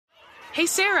Hey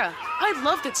Sarah, I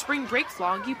love that spring break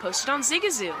vlog you posted on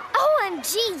Zigazoo.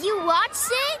 OMG, you watched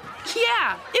it?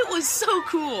 Yeah, it was so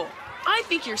cool. I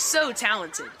think you're so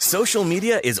talented. Social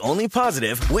media is only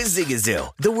positive with Zigazoo,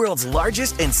 the world's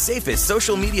largest and safest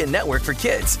social media network for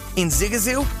kids. In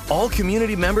Zigazoo, all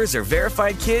community members are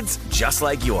verified kids just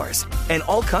like yours, and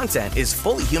all content is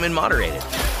fully human moderated.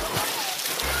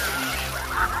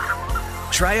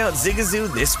 Try out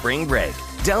Zigazoo this spring break.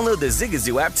 Download the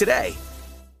Zigazoo app today.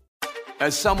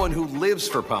 As someone who lives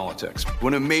for politics,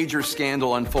 when a major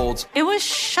scandal unfolds, it was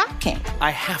shocking.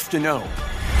 I have to know,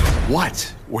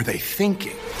 what were they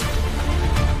thinking?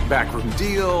 Backroom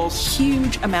deals,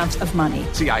 huge amounts of money,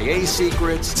 CIA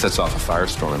secrets, sets off a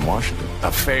firestorm in Washington,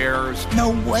 affairs. No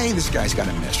way this guy's got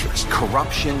a mistress.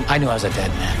 Corruption. I knew I was a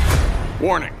dead man.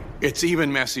 Warning, it's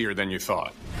even messier than you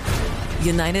thought.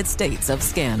 United States of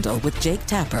Scandal with Jake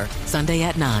Tapper, Sunday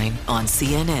at 9 on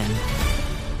CNN.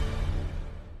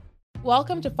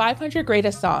 Welcome to 500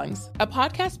 Greatest Songs, a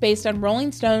podcast based on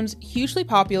Rolling Stone's hugely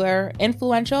popular,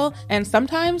 influential, and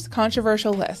sometimes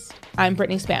controversial list. I'm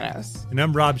Brittany Spanos. And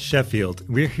I'm Rob Sheffield.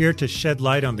 We're here to shed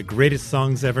light on the greatest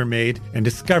songs ever made and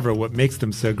discover what makes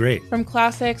them so great. From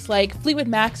classics like Fleetwood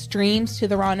Mac's Dreams to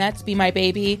the Ronettes' Be My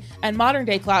Baby, and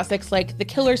modern-day classics like The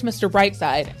Killers' Mr.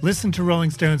 Brightside. Listen to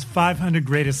Rolling Stone's 500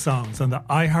 Greatest Songs on the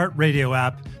iHeartRadio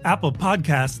app, Apple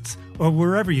Podcasts, or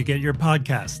wherever you get your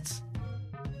podcasts.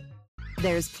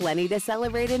 There's plenty to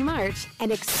celebrate in March and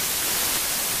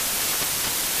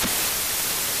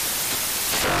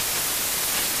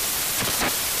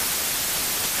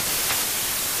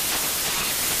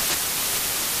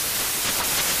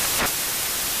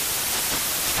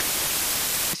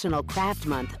National Craft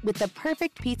Month with the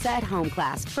perfect pizza at home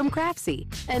class from Craftsy.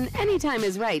 And anytime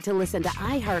is right to listen to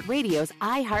iHeartRadio's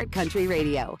iHeartCountry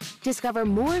Radio. Discover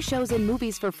more shows and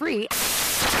movies for free.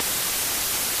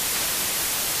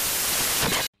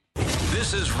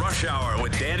 This is Rush Hour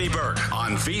with Danny Burke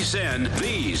on VSiN,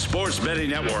 the Sports Betting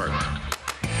Network.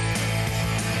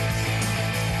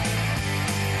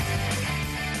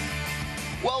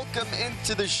 Welcome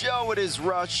into the show. It is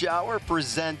Rush Hour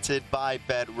presented by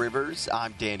BetRivers.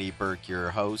 I'm Danny Burke, your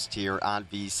host here on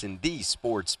VSiN, the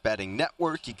Sports Betting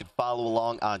Network. You can follow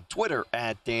along on Twitter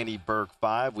at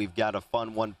DannyBurke5. We've got a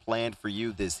fun one planned for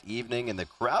you this evening, and the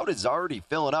crowd is already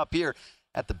filling up here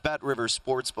at the BetRivers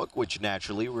Sportsbook, which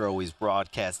naturally we're always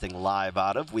broadcasting live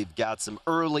out of. We've got some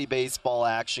early baseball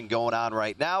action going on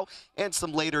right now and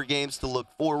some later games to look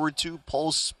forward to.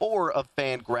 Paul Sporer of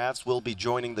Fangraphs will be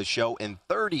joining the show in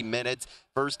 30 minutes.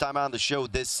 First time on the show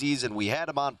this season. We had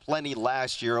him on plenty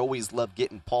last year. Always love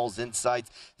getting Paul's insights,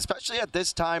 especially at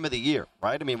this time of the year,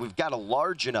 right? I mean, we've got a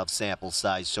large enough sample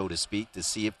size, so to speak, to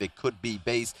see if it could be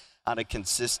based on a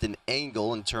consistent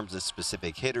angle in terms of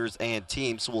specific hitters and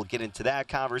teams. So we'll get into that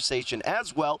conversation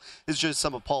as well as just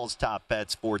some of Paul's top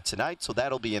bets for tonight. So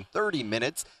that'll be in 30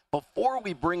 minutes. Before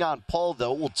we bring on Paul,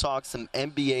 though, we'll talk some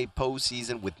NBA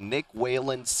postseason with Nick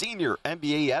Whalen, senior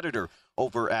NBA editor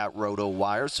over at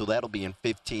RotoWire. So that'll be in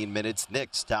 15 minutes.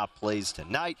 Nick's top plays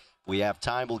tonight. We have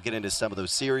time. We'll get into some of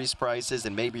those series prices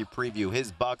and maybe preview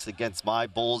his Bucks against my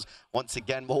Bulls. Once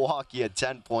again, Milwaukee a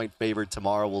 10-point favorite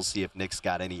tomorrow. We'll see if Nick's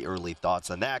got any early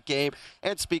thoughts on that game.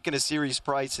 And speaking of series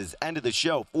prices, end of the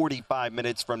show, 45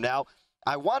 minutes from now.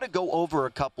 I want to go over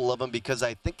a couple of them because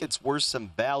I think it's worth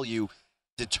some value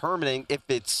determining if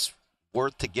it's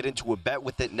worth to get into a bet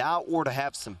with it now or to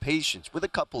have some patience with a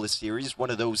couple of series. One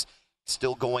of those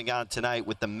still going on tonight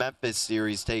with the Memphis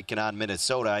series taking on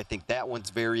Minnesota. I think that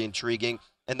one's very intriguing.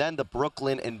 And then the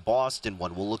Brooklyn and Boston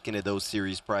one. We'll look into those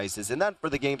series prices. And then for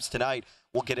the games tonight,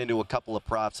 we'll get into a couple of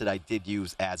props that I did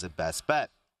use as a best bet.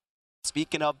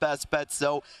 Speaking of best bets,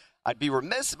 though, I'd be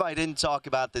remiss if I didn't talk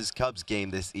about this Cubs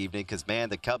game this evening because, man,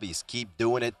 the Cubbies keep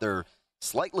doing it. They're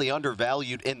slightly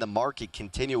undervalued in the market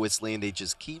continuously, and they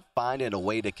just keep finding a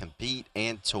way to compete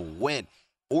and to win.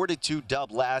 4-2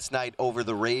 dub last night over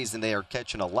the Rays, and they are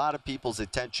catching a lot of people's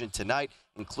attention tonight,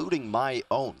 including my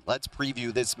own. Let's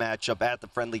preview this matchup at the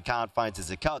friendly confines as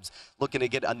the Cubs looking to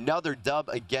get another dub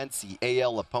against the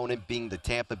AL opponent being the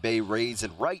Tampa Bay Rays.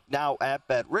 And right now at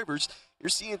BetRivers, you're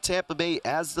seeing Tampa Bay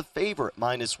as the favorite,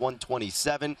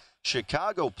 -127.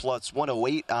 Chicago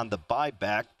 +108 on the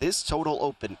buyback. This total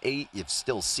opened 8. You've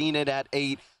still seen it at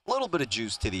 8. A little bit of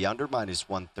juice to the under,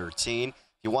 -113.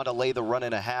 You want to lay the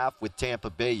 1.5 with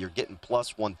Tampa Bay, you're getting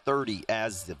 +130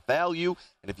 as the value.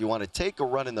 And if you want to take a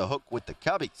run in the hook with the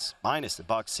Cubbies,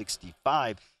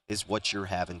 -165 is what you're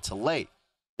having to lay.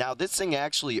 Now, this thing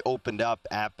actually opened up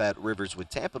at BetRivers with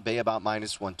Tampa Bay about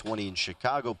 -120 and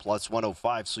Chicago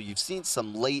 +105. So you've seen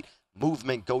some late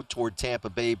movement go toward Tampa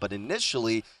Bay, but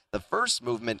initially the first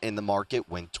movement in the market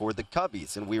went toward the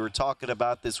Cubbies. And we were talking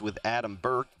about this with Adam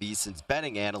Burke, VSiN's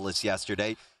betting analyst,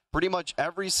 yesterday. Pretty much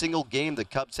every single game the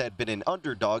Cubs had been an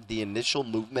underdog, the initial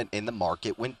movement in the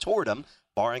market went toward them,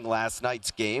 barring last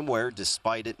night's game where,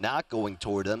 despite it not going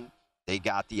toward them, they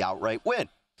got the outright win.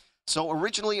 So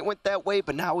originally it went that way,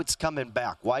 but now it's coming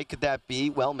back. Why could that be?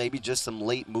 Well, maybe just some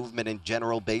late movement in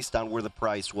general based on where the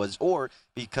price was, or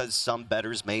because some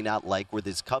bettors may not like where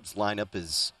this Cubs lineup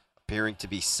is appearing to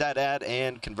be set at,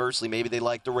 and conversely, maybe they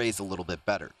like the Rays a little bit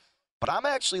better. But I'm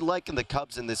actually liking the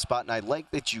Cubs in this spot, and I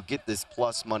like that you get this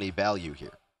plus money value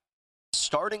here.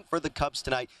 Starting for the Cubs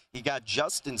tonight, you got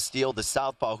Justin Steele, the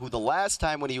southpaw, who the last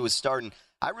time when he was starting,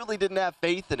 I really didn't have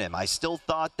faith in him. I still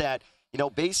thought that,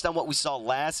 based on what we saw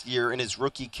last year in his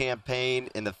rookie campaign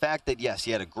and the fact that, yes,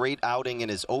 he had a great outing in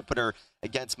his opener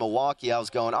against Milwaukee, I was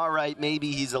going, all right,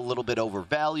 maybe he's a little bit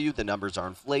overvalued, the numbers are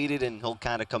inflated, and he'll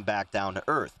kind of come back down to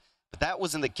earth. But that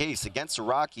wasn't the case. Against the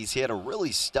Rockies, he had a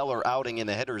really stellar outing in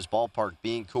the hitter's ballpark,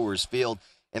 being Coors Field,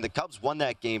 and the Cubs won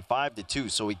that game 5-2,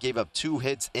 so he gave up 2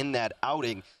 hits in that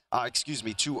outing,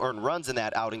 2 earned runs in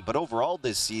that outing, but overall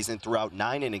this season, throughout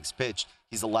 9 innings pitched,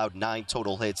 he's allowed 9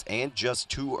 total hits and just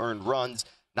 2 earned runs,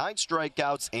 9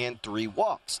 strikeouts, and 3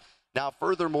 walks. Now,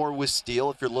 furthermore, with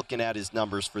Steele, if you're looking at his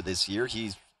numbers for this year,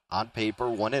 he's on paper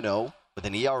 1-0 with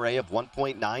an ERA of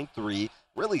 1.93,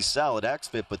 really solid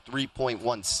xFIP with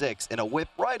 3.16, and a whip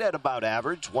right at about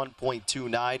average,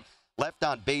 1.29. Left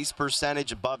on base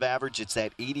percentage above average, it's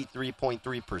at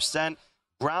 83.3%.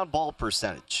 Ground ball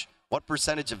percentage. What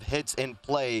percentage of hits in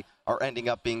play are ending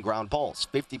up being ground balls?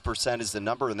 50% is the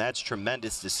number, and that's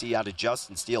tremendous to see out of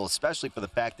Justin Steele, especially for the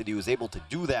fact that he was able to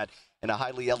do that in a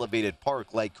highly elevated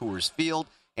park like Coors Field,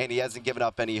 and he hasn't given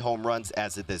up any home runs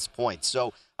as of this point.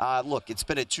 So, look, it's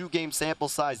been a 2-game sample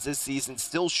size this season,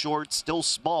 still short, still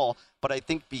small, but I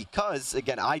think because,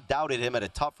 again, I doubted him at a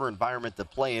tougher environment to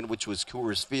play in, which was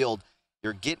Coors Field.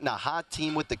 You're getting a hot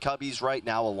team with the Cubbies right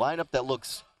now, a lineup that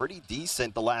looks pretty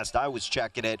decent the last I was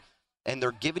checking it, and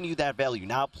they're giving you that value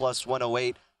now, plus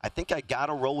 108. I think I got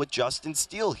to roll with Justin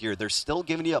Steele here. They're still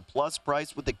giving you a plus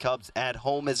price with the Cubs at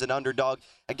home as an underdog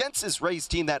against this Rays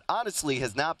team that honestly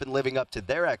has not been living up to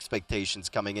their expectations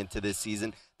coming into this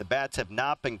season. The bats have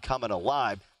not been coming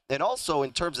alive. And also,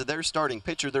 in terms of their starting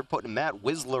pitcher, they're putting Matt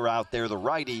Wisler out there. The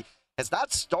righty has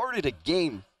not started a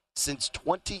game since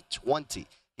 2020.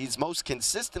 He's most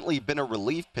consistently been a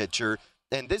relief pitcher.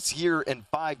 And this year in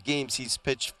 5 games, he's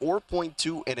pitched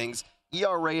 4.2 innings,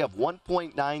 ERA of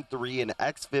 1.93, an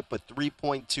xFIP of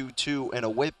 3.22, and a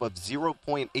whip of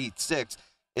 0.86.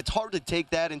 It's hard to take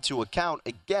that into account,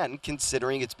 again,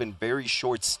 considering it's been very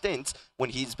short stints when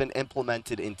he's been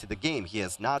implemented into the game. He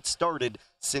has not started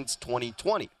since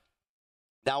 2020.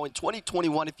 Now, in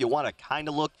 2021, if you want to kind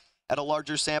of look at a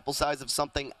larger sample size of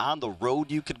something on the road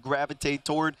you could gravitate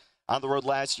toward, on the road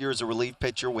last year as a relief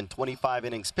pitcher when 25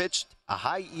 innings pitched, a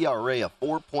high ERA of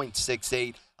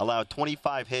 4.68, allowed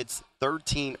 25 hits,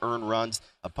 13 earned runs.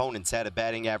 Opponents had a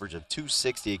batting average of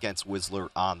 260 against Wisler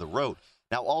on the road.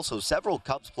 Now, also, several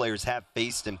Cubs players have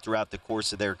faced him throughout the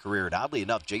course of their career. And oddly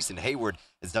enough, Jason Hayward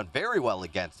has done very well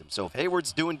against him. So if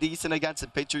Hayward's doing decent against a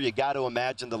pitcher, you got to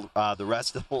imagine the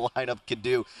rest of the lineup could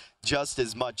do just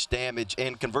as much damage.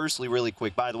 And conversely, really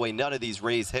quick, by the way, none of these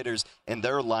Rays hitters in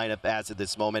their lineup as of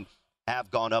this moment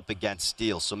have gone up against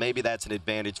Steele. So maybe that's an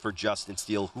advantage for Justin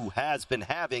Steele, who has been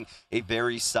having a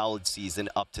very solid season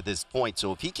up to this point.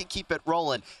 So if he can keep it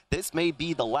rolling, this may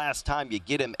be the last time you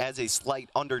get him as a slight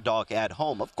underdog at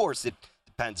home. Of course, it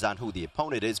depends on who the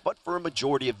opponent is, but for a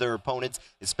majority of their opponents,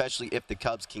 especially if the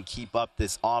Cubs can keep up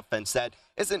this offense that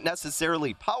isn't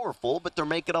necessarily powerful, but they're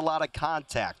making a lot of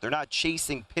contact. They're not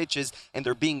chasing pitches, and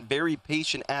they're being very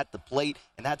patient at the plate,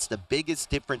 and that's the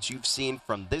biggest difference you've seen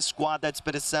from this squad that's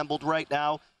been assembled right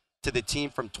now to the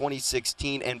team from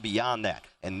 2016 and beyond that.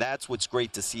 And that's what's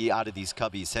great to see out of these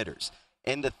Cubbies hitters.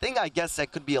 And the thing I guess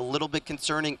that could be a little bit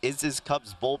concerning is this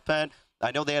Cubs bullpen.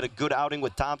 I know they had a good outing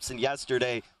with Thompson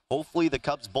yesterday. Hopefully the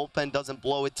Cubs bullpen doesn't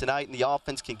blow it tonight and the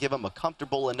offense can give them a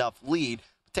comfortable enough lead.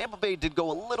 Tampa Bay did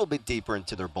go a little bit deeper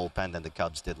into their bullpen than the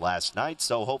Cubs did last night,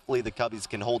 so hopefully the Cubbies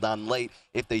can hold on late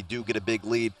if they do get a big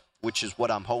lead, which is what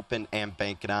I'm hoping and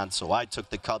banking on. So I took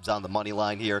the Cubs on the money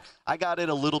line here. I got it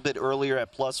a little bit earlier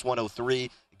at plus 103.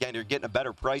 Again, you're getting a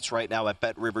better price right now at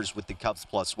BetRivers with the Cubs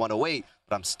plus 108,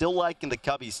 but I'm still liking the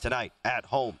Cubbies tonight at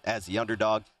home as the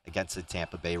underdog against the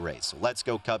Tampa Bay Rays. So let's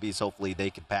go Cubbies. Hopefully they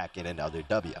can pack in another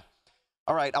W.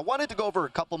 All right, I wanted to go over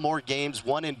a couple more games,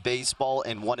 one in baseball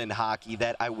and one in hockey,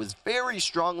 that I was very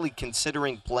strongly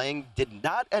considering playing. Did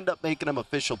not end up making them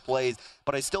official plays,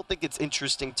 but I still think it's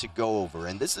interesting to go over.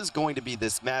 And this is going to be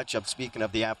this matchup, speaking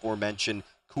of the aforementioned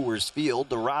Coors Field.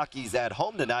 The Rockies at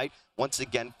home tonight, once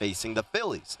again facing the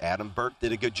Phillies. Adam Burke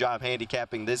did a good job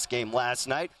handicapping this game last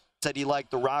night. Said he liked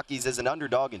the Rockies as an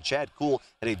underdog, and Chad Kuhl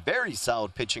had a very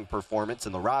solid pitching performance,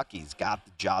 and the Rockies got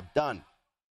the job done.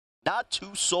 Not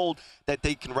too sold that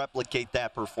they can replicate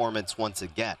that performance once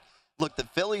again. Look, the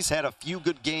Phillies had a few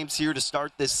good games here to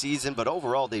start this season, but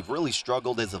overall they've really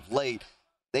struggled as of late.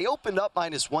 They opened up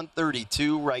minus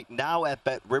 132. Right now at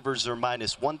Bet Rivers are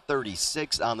minus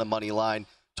 136 on the money line.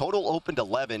 Total opened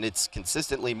 11. It's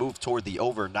consistently moved toward the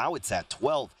over. Now it's at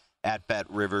 12 at Bet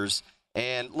Rivers.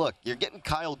 And look, you're getting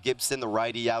Kyle Gibson, the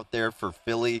righty, out there for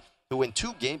Philly, who in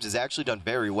 2 games has actually done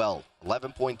very well.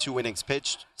 11.2 innings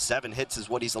pitched, 7 hits is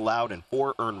what he's allowed, and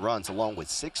 4 earned runs, along with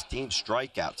 16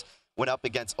 strikeouts. Went up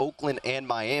against Oakland and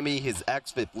Miami. His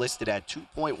xFIP listed at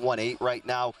 2.18 right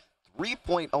now,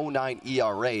 3.09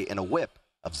 ERA, and a whip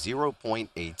of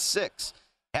 0.86.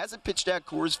 Hasn't pitched at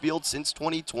Coors Field since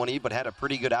 2020, but had a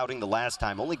pretty good outing the last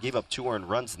time. Only gave up 2 earned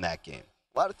runs in that game.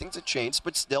 A lot of things have changed,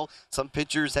 but still, some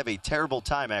pitchers have a terrible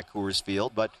time at Coors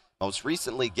Field, but most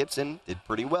recently, Gibson did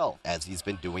pretty well, as he's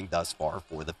been doing thus far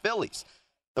for the Phillies.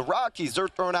 The Rockies are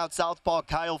throwing out southpaw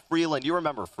Kyle Freeland. You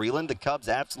remember Freeland? The Cubs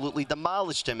absolutely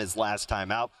demolished him his last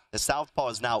time out. The southpaw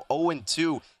is now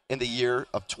 0-2 in the year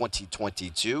of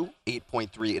 2022.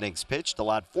 8.3 innings pitched,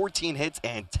 allowed 14 hits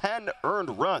and 10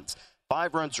 earned runs.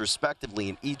 5 runs respectively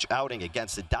in each outing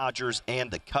against the Dodgers and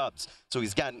the Cubs. So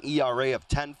he's got an ERA of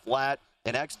 10 flat,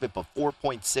 an xFIP of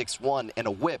 4.61, and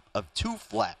a whip of 2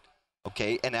 flat.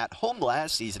 Okay, and at home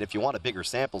last season, if you want a bigger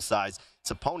sample size, its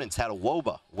opponents had a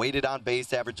WOBA, weighted on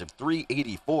base average of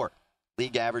 384.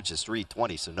 League average is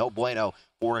 320, so no bueno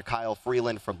for Kyle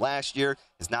Freeland from last year.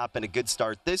 Has not been a good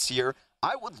start this year.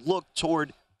 I would look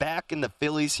toward back in the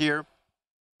Phillies here.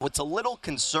 What's a little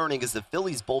concerning is the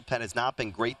Phillies bullpen has not been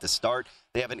great to start.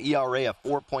 They have an ERA of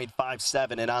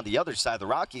 4.57, and on the other side, the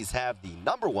Rockies have the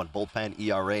number 1 bullpen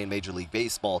ERA in Major League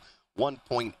Baseball,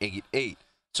 1.88.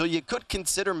 So you could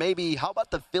consider maybe, how about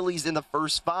the Phillies in the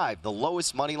first 5? The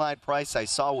lowest money line price I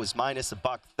saw was minus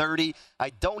 $1.30. I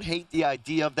don't hate the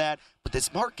idea of that, but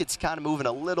this market's kind of moving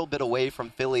a little bit away from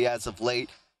Philly as of late.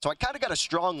 So I kind of got a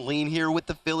strong lean here with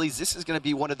the Phillies. This is going to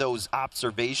be one of those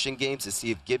observation games to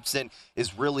see if Gibson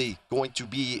is really going to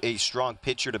be a strong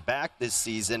pitcher to back this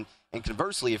season. And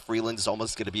conversely, if Freeland is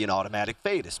almost going to be an automatic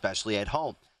fade, especially at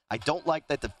home. I don't like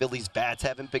that the Phillies' bats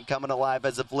haven't been coming alive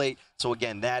as of late. So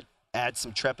again, that adds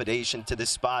some trepidation to this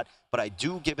spot, but I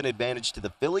do give an advantage to the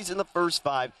Phillies in the first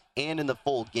 5 and in the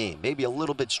full game. Maybe a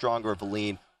little bit stronger of a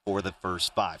lean for the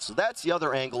first 5. So that's the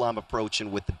other angle I'm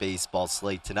approaching with the baseball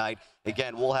slate tonight.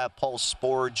 Again, we'll have Paul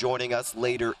Sporer joining us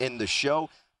later in the show,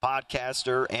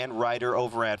 podcaster and writer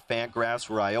over at Fangraphs,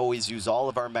 where I always use all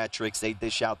of our metrics. They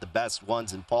dish out the best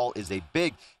ones, and Paul is a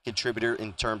big contributor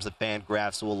in terms of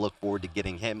Fangraphs, so we'll look forward to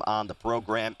getting him on the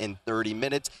program in 30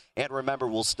 minutes. And remember,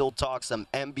 we'll still talk some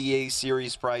NBA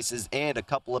series prices and a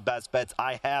couple of best bets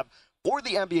I have for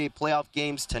the NBA playoff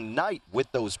games tonight with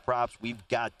those props. We've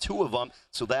got 2 of them,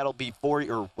 so that'll be at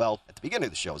the beginning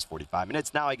of the show is 45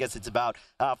 minutes. Now I guess it's about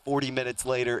 40 minutes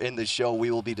later in the show.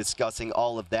 We will be discussing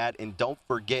all of that. And don't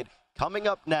forget, coming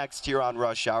up next here on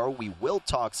Rush Hour, we will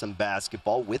talk some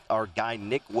basketball with our guy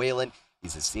Nick Whalen.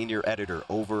 He's a senior editor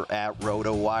over at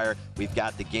RotoWire. We've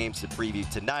got the games to preview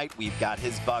tonight. We've got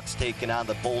his Bucks taking on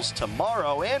the Bulls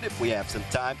tomorrow. And if we have some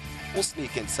time, we'll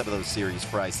sneak in some of those series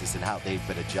prices and how they've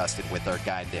been adjusted with our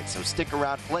guy Nick. So stick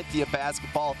around. Plenty of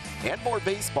basketball and more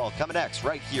baseball coming next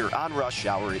right here on Rush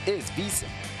Hour. It is VSiN,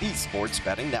 the Sports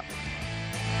Betting Network.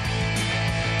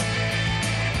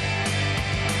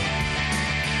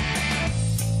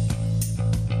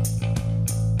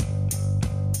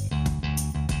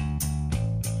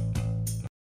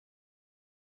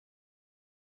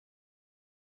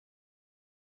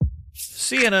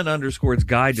 CNN_'s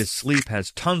Guide to Sleep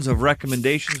has tons of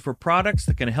recommendations for products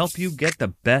that can help you get the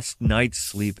best night's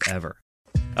sleep ever.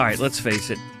 All right, let's face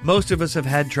it, most of us have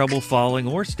had trouble falling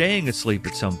or staying asleep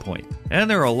at some point, and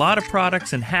there are a lot of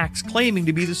products and hacks claiming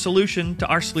to be the solution to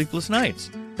our sleepless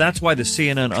nights. That's why the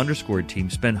CNN_ team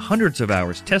spend hundreds of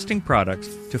hours testing products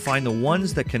to find the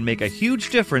ones that can make a huge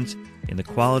difference in the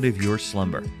quality of your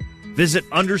slumber. Visit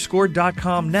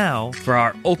underscore.com now for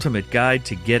our ultimate guide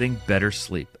to getting better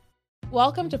sleep.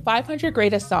 Welcome to 500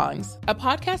 Greatest Songs, a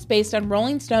podcast based on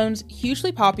Rolling Stone's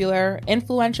hugely popular,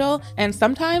 influential, and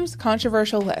sometimes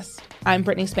controversial list. I'm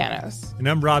Brittany Spanos. And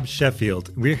I'm Rob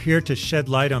Sheffield. We're here to shed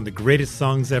light on the greatest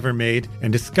songs ever made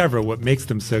and discover what makes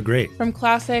them so great. From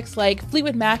classics like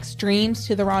Fleetwood Mac's Dreams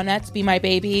to the Ronettes' Be My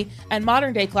Baby, and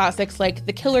modern-day classics like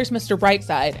The Killers' Mr.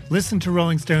 Brightside. Listen to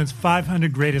Rolling Stone's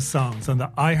 500 Greatest Songs on the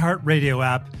iHeartRadio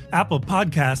app, Apple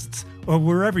Podcasts, or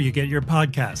wherever you get your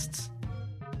podcasts.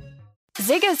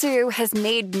 Zigazoo has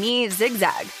made me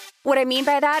zigzag. What I mean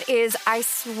by that is I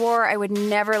swore I would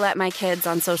never let my kids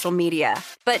on social media,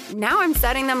 but now I'm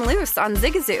setting them loose on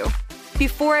Zigazoo.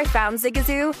 Before I found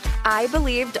Zigazoo, I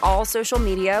believed all social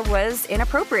media was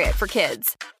inappropriate for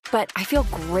kids. But I feel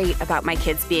great about my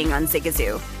kids being on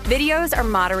Zigazoo. Videos are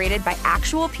moderated by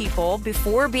actual people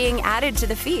before being added to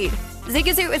the feed.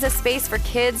 Zigazoo is a space for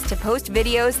kids to post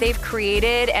videos they've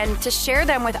created and to share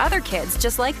them with other kids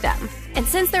just like them. And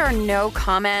since there are no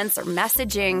comments or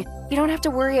messaging, you don't have to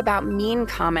worry about mean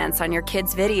comments on your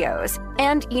kids' videos.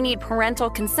 And you need parental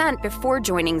consent before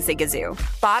joining Zigazoo.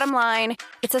 Bottom line,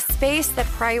 it's a space that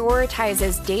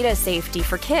prioritizes data safety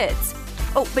for kids.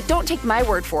 Oh, but don't take my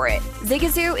word for it.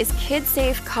 Zigazoo is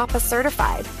KidSafe COPPA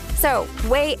certified. So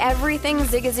weigh everything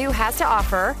Zigazoo has to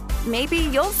offer. Maybe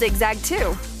you'll zigzag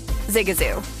too.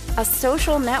 Zigazoo, a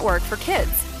social network for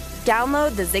kids.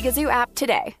 Download the Zigazoo app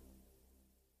today.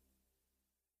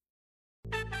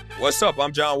 What's up?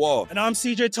 I'm John Wall. And I'm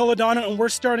CJ Toledano, and we're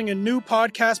starting a new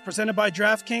podcast presented by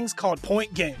DraftKings called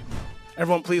Point Game.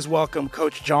 Everyone, please welcome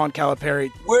Coach John Calipari.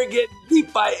 We're getting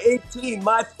beat by 18.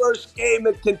 My first game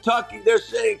in Kentucky, they're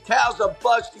saying Cal's a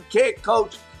bust. He can't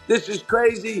coach. This is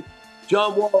crazy.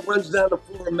 John Wall runs down the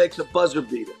floor and makes a buzzer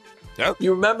beater. Yep.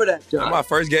 You remember that, John? That's my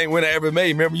first game win I ever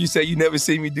made. Remember you said you never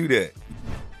seen me do that.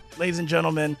 Ladies and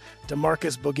gentlemen,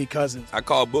 DeMarcus Boogie Cousins. I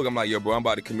called Boog. I'm like, yo, bro, I'm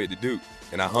about to commit to Duke.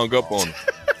 And I hung up on him.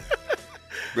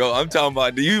 Bro, I'm talking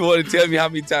about, do you want to tell me how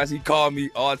many times he called me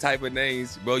all type of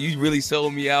names? Bro, you really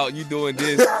sold me out. You doing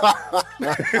this.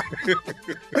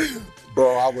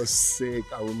 Bro, I was sick.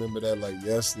 I remember that like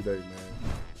yesterday,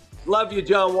 man. Love you,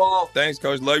 John Wall. Thanks,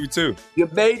 Coach. Love you, too. You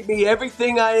made me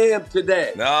everything I am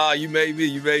today. Nah, you made me.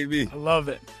 You made me. I love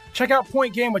it. Check out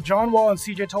Point Game with John Wall and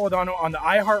CJ Toledano on the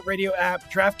iHeartRadio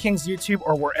app, DraftKings YouTube,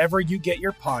 or wherever you get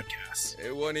your podcasts.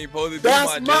 It wasn't even supposed to be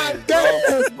That's my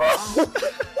dance, bro.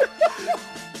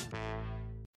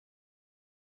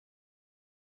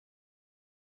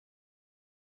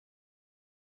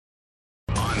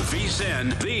 On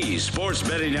VSiN, the Sports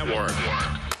Betting Network.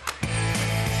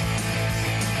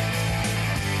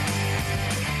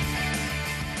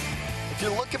 If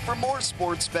you're looking for more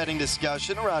sports betting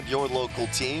discussion around your local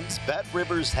teams,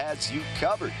 BetRivers has you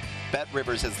covered.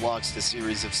 BetRivers has launched a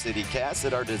series of CityCasts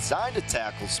that are designed to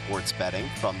tackle sports betting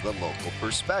from the local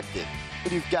perspective.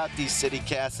 And you've got these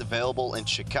CityCasts available in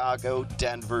Chicago,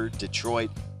 Denver, Detroit,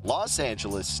 Los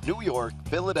Angeles, New York,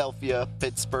 Philadelphia,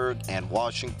 Pittsburgh, and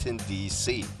Washington,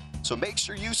 D.C. So make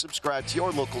sure you subscribe to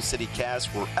your local CityCast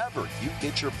wherever you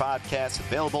get your podcasts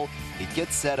available to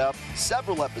get set up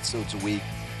several episodes a week.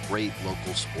 Great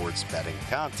local sports betting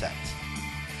content.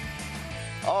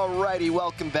 Alrighty,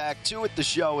 welcome back to it. The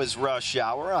show is Rush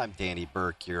Hour. I'm Danny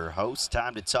Burke, your host.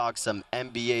 Time to talk some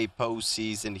NBA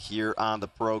postseason here on the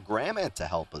program. And to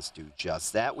help us do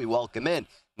just that, we welcome in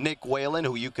Nick Whalen,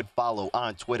 who you could follow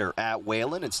on Twitter at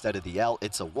Whalen. Instead of the L,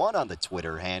 it's a 1 on the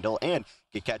Twitter handle. And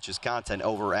you can catch his content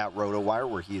over at RotoWire,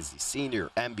 where he is the senior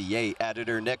NBA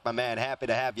editor. Nick, my man, happy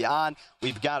to have you on.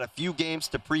 We've got a few games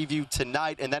to preview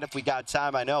tonight, and then if we got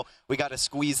time, I know we got to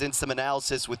squeeze in some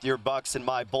analysis with your Bucks and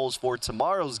my Bulls for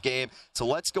tomorrow's game. So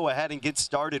let's go ahead and get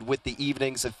started with the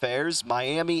evening's affairs.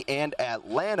 Miami and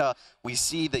Atlanta. We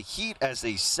see the Heat as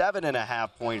a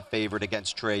 7.5-point favorite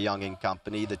against Trae Young and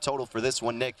company. The total for this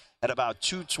one, Nick, at about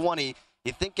 220.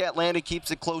 You think Atlanta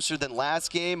keeps it closer than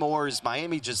last game, or is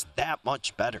Miami just that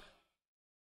much better?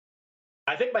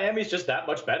 I think Miami's just that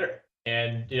much better.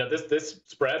 And, you know, this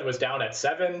spread was down at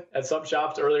 7 at some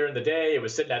shops earlier in the day. It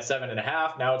was sitting at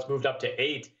 7.5. Now it's moved up to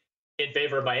 8 in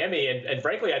favor of Miami. And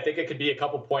frankly, I think it could be a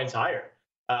couple points higher.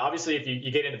 Obviously, if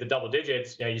you get into the double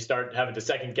digits, you know, you start having to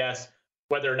second guess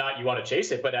whether or not you want to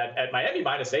chase it. But at Miami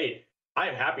 -8, I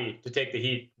am happy to take the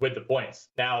Heat with the points.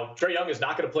 Now, Trae Young is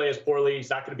not going to play as poorly. He's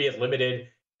not going to be as limited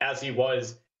as he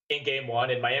was in game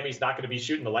one. And Miami's not going to be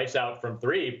shooting the lights out from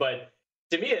 3. But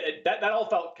to me, that all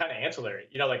felt kind of ancillary.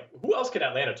 You know, like, who else can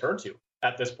Atlanta turn to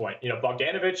at this point? You know,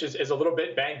 Bogdanovich is a little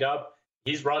bit banged up.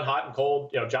 He's run hot and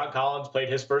cold. You know, John Collins played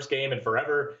his first game in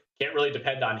forever. Can't really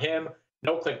depend on him.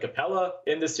 No Clint Capella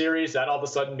in the series. That all of a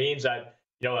sudden means that,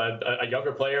 you know, a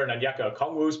younger player, and Onyeka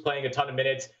Okongwu's playing a ton of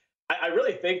minutes. I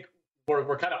really think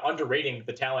we're kind of underrating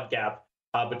the talent gap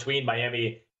between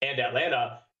Miami and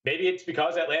Atlanta. Maybe it's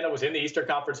because Atlanta was in the Eastern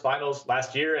Conference Finals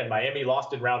last year and Miami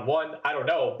lost in round one. I don't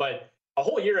know, but a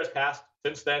whole year has passed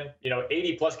since then.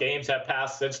 80 plus games have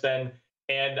passed since then.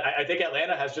 And I think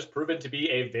Atlanta has just proven to be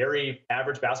a very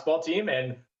average basketball team.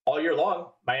 And all year long,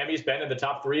 Miami's been in the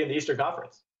top 3 in the Eastern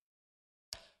Conference.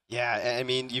 Yeah, I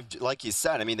mean, like you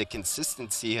said, I mean, the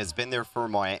consistency has been there for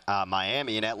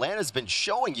Miami, and Atlanta's been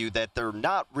showing you that they're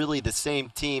not really the same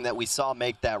team that we saw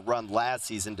make that run last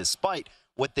season, despite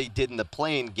what they did in the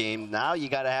play-in game. Now you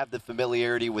got to have the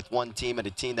familiarity with one team and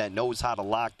a team that knows how to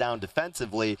lock down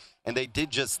defensively, and they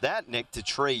did just that, Nick, to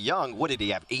Trae Young. What did he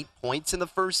have, 8 points in the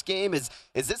first game? Is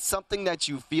this something that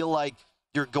you feel like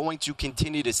you're going to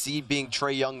continue to see, being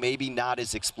Trae Young maybe not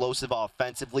as explosive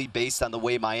offensively based on the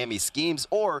way Miami schemes,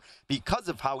 or because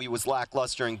of how he was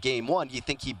lackluster in game one, you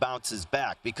think he bounces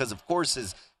back? Because, of course,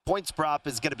 his points prop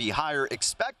is going to be higher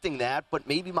expecting that, but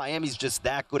maybe Miami's just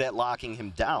that good at locking him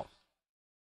down.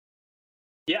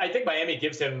 Yeah, I think Miami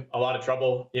gives him a lot of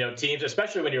trouble, teams,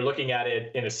 especially when you're looking at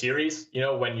it in a series,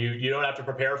 when you don't have to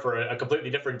prepare for a completely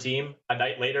different team a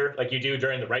night later like you do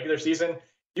during the regular season.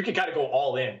 You can kind of go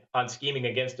all in on scheming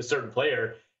against a certain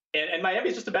player. And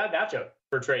Miami's just a bad matchup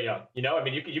for Trae Young. I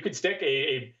mean, you could stick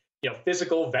a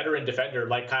physical veteran defender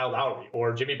like Kyle Lowry,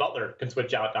 or Jimmy Butler can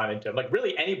switch out on into him. Like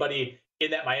really anybody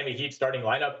in that Miami Heat starting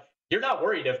lineup, you're not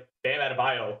worried if Bam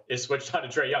Adebayo is switched on to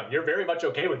Trae Young. You're very much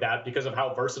okay with that because of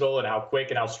how versatile and how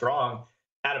quick and how strong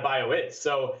Adebayo is.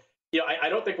 So, I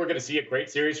don't think we're going to see a great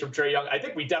series from Trae Young. I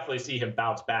think we definitely see him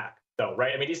bounce back, though,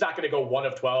 right? I mean, he's not going to go 1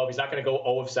 of 12. He's not going to go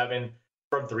 0 of 7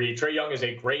 from 3. Trae Young is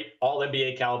a great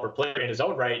all-NBA caliber player in his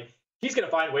own right. He's going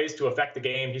to find ways to affect the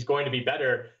game. He's going to be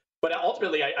better. But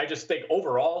ultimately, I just think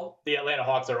overall, the Atlanta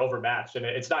Hawks are overmatched, and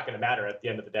it's not going to matter at the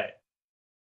end of the day.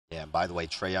 Yeah, and by the way,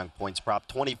 Trae Young points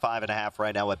prop 25.5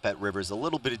 right now at BetRivers. A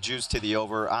little bit of juice to the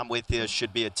over. I'm with you.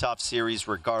 Should be a tough series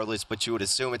regardless, but you would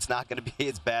assume it's not going to be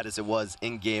as bad as it was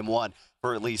in Game 1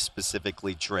 for at least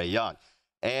specifically Trae Young.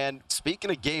 And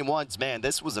speaking of game ones, man,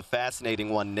 this was a fascinating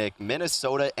one, Nick.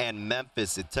 Minnesota and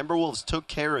Memphis. The Timberwolves took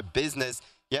care of business,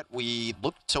 yet we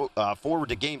looked forward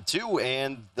to game 2,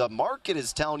 and the market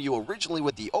is telling you originally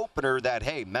with the opener that,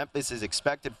 hey, Memphis is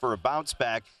expected for a bounce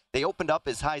back. They opened up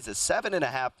as high as a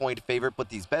 7.5-point favorite, but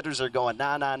these bettors are going,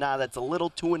 nah, that's a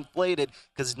little too inflated,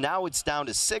 because now it's down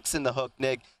to 6 in the hook,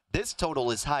 Nick. This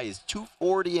total is high as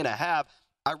 240.5.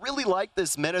 I really like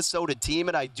this Minnesota team,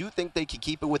 and I do think they could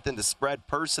keep it within the spread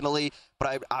personally, but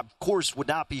I, of course, would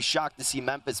not be shocked to see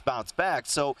Memphis bounce back.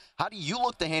 So how do you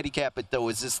look to handicap it, though?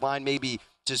 Is this line maybe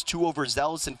just too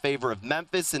overzealous in favor of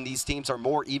Memphis, and these teams are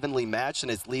more evenly matched,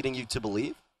 and it's leading you to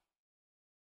believe?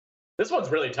 This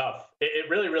one's really tough. It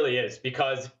really, really is,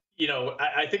 because,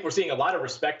 I think we're seeing a lot of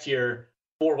respect here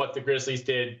for what the Grizzlies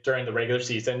did during the regular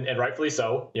season, and rightfully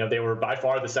so. They were by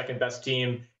far the second best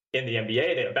team in the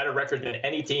NBA. They had a better record than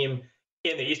any team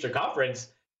in the Eastern Conference,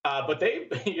 but they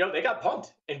got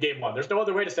punked in game 1. There's no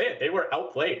other way to say it. They were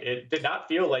outplayed. It did not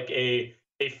feel like a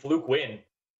fluke win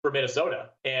for Minnesota.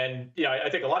 And, I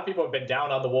think a lot of people have been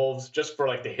down on the Wolves just for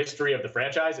like the history of the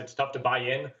franchise. It's tough to buy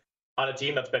in on a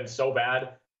team that's been so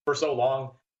bad for so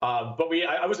long. But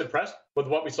I was impressed with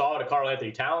what we saw out of Karl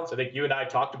Anthony Towns. I think you and I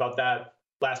talked about that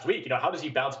last week. How does he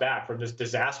bounce back from this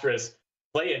disastrous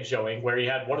play-in showing where he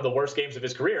had one of the worst games of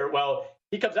his career? Well,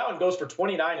 he comes out and goes for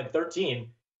 29 and 13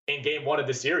 in game 1 of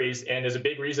the series, and is a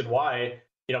big reason why,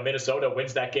 Minnesota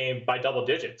wins that game by double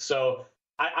digits. So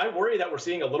I worry that we're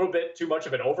seeing a little bit too much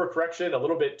of an overcorrection, a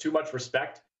little bit too much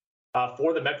respect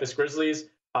for the Memphis Grizzlies.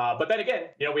 But then again,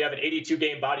 we have an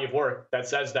 82-game body of work that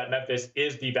says that Memphis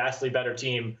is the vastly better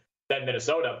team than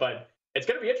Minnesota. But it's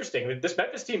going to be interesting. This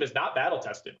Memphis team is not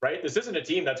battle-tested, right? This isn't a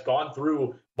team that's gone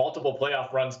through multiple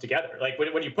playoff runs together. Like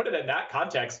when you put it in that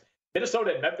context,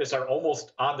 Minnesota and Memphis are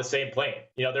almost on the same plane.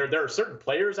 There are certain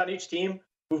players on each team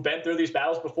who've been through these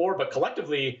battles before, but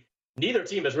collectively, neither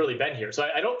team has really been here. So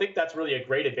I don't think that's really a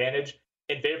great advantage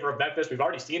in favor of Memphis. We've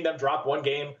already seen them drop one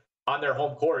game on their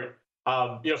home court.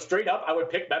 Straight up, I would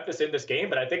pick Memphis in this game,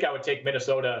 but I think I would take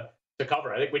Minnesota to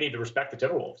cover. I think we need to respect the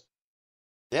Timberwolves.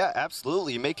 Yeah,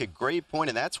 absolutely. You make a great point,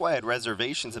 and that's why I had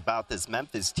reservations about this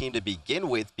Memphis team to begin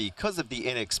with, because of the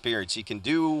inexperience. You can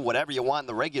do whatever you want in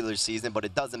the regular season, but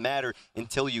it doesn't matter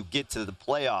until you get to the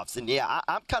playoffs. And yeah,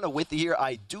 I'm kind of with you here.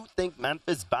 I do think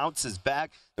Memphis bounces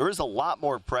back. There is a lot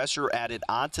more pressure added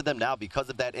onto them now because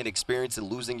of that inexperience and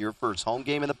losing your first home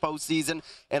game in the postseason.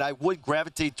 And I would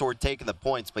gravitate toward taking the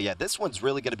points. But yeah, this one's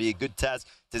really going to be a good test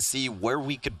to see where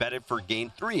we could bet it for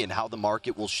game 3 and how the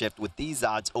market will shift with these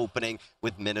odds opening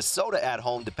with Minnesota at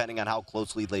home, depending on how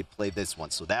closely they play this one.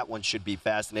 So that one should be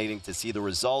fascinating to see the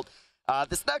result.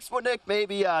 This next one, Nick,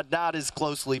 maybe not as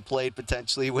closely played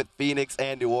potentially with Phoenix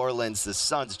and New Orleans. The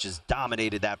Suns just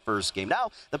dominated that first game.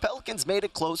 Now, the Pelicans made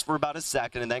it close for about a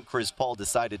second, and then Chris Paul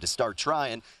decided to start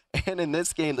trying. And in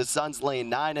this game, the Suns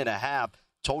laying 9.5.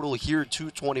 Total here,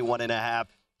 221.5.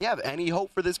 You have any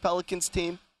hope for this Pelicans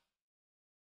team?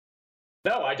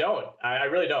 No, I don't. I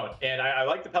really don't. And I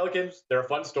like the Pelicans. They're a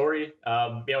fun story.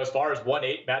 As far as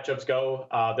 1-8 matchups go,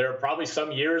 there are probably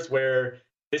some years where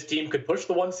this team could push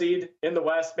the 1 seed in the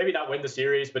West, maybe not win the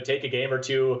series, but take a game or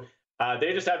two.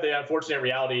 They just have the unfortunate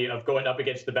reality of going up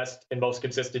against the best and most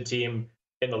consistent team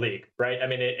in the league, right? I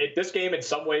mean, this game in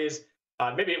some ways,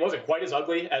 maybe it wasn't quite as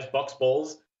ugly as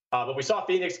Bucks-Bulls, but we saw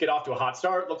Phoenix get off to a hot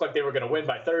start. Looked like they were going to win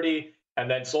by 30. And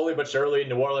then slowly but surely,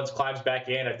 New Orleans climbs back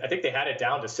in. I think they had it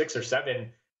down to 6 or 7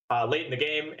 late in the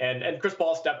game. And Chris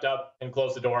Paul stepped up and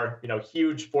closed the door.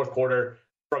 Huge fourth quarter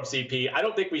from CP. I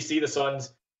don't think we see the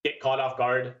Suns get caught off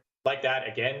guard like that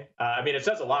again. It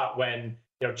says a lot when,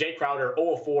 Jay Crowder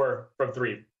 0 of 4 from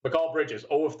 3. Mikal Bridges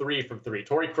 0 of 3 from 3.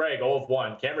 Torrey Craig 0 of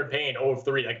 1. Cameron Payne 0 of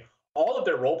 3. Like, all of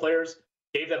their role players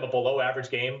gave them a below average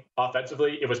game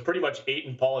offensively. It was pretty much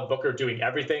Ayton, Paul, and Booker doing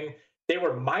everything. They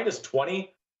were minus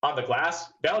 20 on the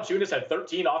glass. Valanciunas had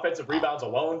 13 offensive rebounds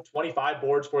alone, 25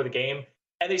 boards for the game,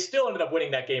 and they still ended up winning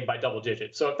that game by double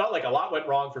digits. So it felt like a lot went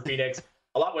wrong for Phoenix,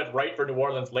 a lot went right for New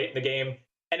Orleans late in the game,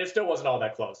 and it still wasn't all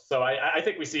that close. So I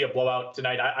think we see a blowout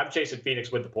tonight. I'm chasing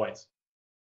Phoenix with the points.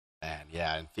 Man,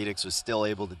 yeah, and Phoenix was still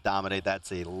able to dominate.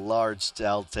 That's a large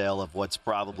telltale of what's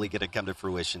probably going to come to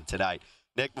fruition tonight.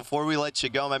 Nick, before we let you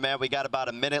go, my man, we got about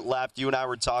a minute left. You and I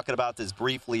were talking about this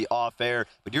briefly off air,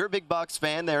 but you're a big Bucks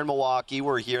fan there in Milwaukee.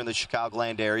 We're here in the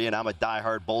Chicagoland area, and I'm a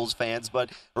diehard Bulls fan,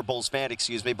 but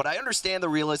I understand the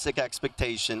realistic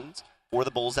expectations for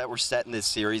the Bulls that were set in this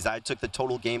series. I took the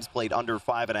total games played under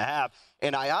 5.5,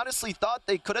 and I honestly thought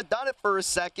they could have done it for a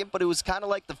second, but it was kind of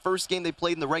like the first game they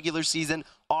played in the regular season,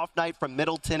 off night from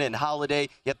Middleton and Holiday,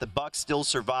 yet the Bucks still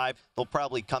survive. They'll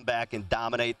probably come back and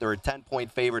dominate. They're a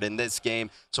 10-point favorite in this game.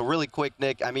 So really quick,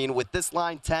 Nick, with this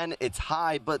line 10, it's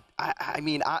high, but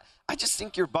I just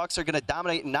think your Bucks are going to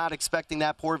dominate and not expecting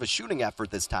that poor of a shooting effort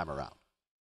this time around.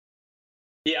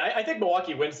 Yeah, I think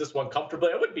Milwaukee wins this one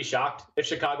comfortably. I wouldn't be shocked if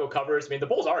Chicago covers. The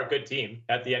Bulls are a good team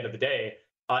at the end of the day.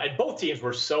 And both teams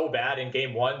were so bad in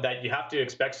game one that you have to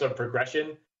expect some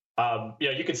progression.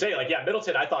 You could say,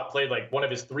 Middleton, I thought, played like one of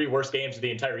his 3 worst games of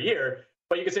the entire year.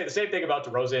 But you could say the same thing about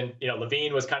DeRozan.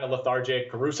 Levine was kind of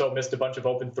lethargic. Caruso missed a bunch of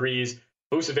open threes.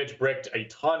 Vucevic bricked a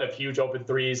ton of huge open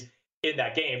threes in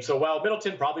that game. So while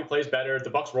Middleton probably plays better, the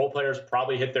Bucks role players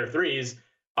probably hit their threes.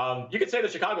 You could say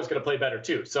that Chicago's going to play better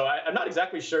too. So I'm not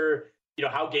exactly sure,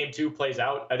 how game 2 plays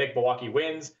out. I think Milwaukee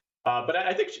wins. But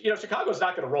I think, Chicago's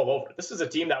not going to roll over. This is a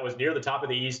team that was near the top of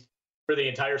the East for the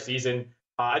entire season.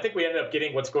 I think we ended up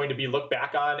getting what's going to be looked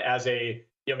back on as a,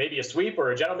 maybe a sweep or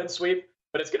a gentleman's sweep,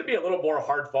 but it's going to be a little more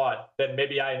hard fought than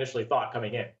maybe I initially thought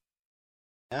coming in.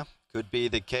 Yeah, could be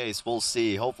the case. We'll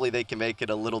see. Hopefully they can make it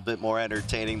a little bit more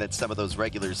entertaining than some of those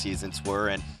regular seasons were,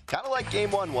 and kind of like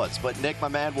game 1 was. But Nick, my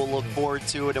man, we'll look forward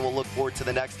to it, and we'll look forward to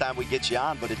the next time we get you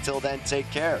on. But until then, take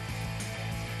care.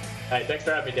 All right, thanks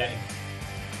for having me, Danny.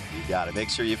 You got it. Make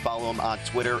sure you follow him on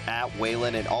Twitter at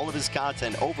Whalen and all of his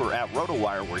content over at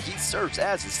RotoWire, where he serves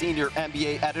as a senior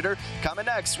NBA editor. Coming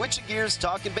next, switching gears,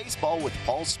 talking baseball with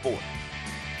Paul Sporer.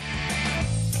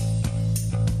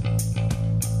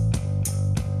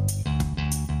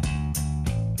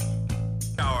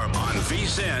 Hour on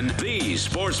VSiN, the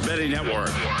Sports Betting Network.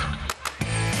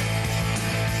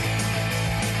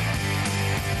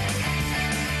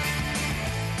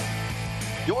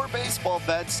 Your baseball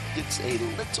bets gets a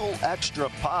little extra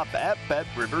pop at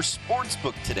BetRivers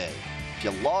Sportsbook today. If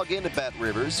you log into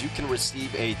BetRivers, you can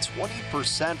receive a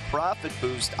 20% profit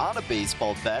boost on a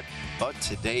baseball bet, but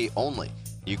today only.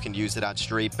 You can use it on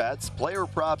straight bets, player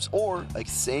props, or a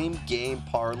same-game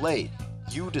parlay.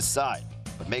 You decide.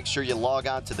 But make sure you log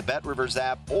on to the BetRivers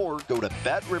app or go to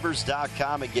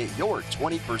BetRivers.com and get your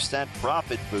 20%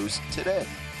 profit boost today.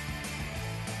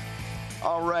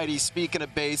 Alrighty, speaking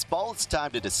of baseball, it's time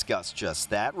to discuss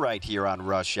just that right here on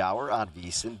Rush Hour on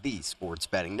VSiN, the Sports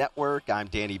Betting Network. I'm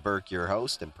Danny Burke, your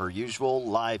host, and per usual,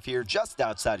 live here just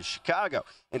outside of Chicago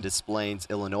in Des Plaines,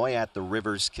 Illinois at the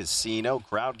Rivers Casino.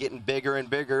 Crowd getting bigger and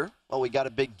bigger. Well, we got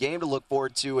a big game to look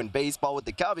forward to in baseball with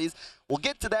the Cubbies. We'll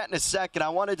get to that in a second. I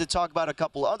wanted to talk about a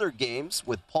couple other games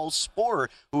with Paul Sporer,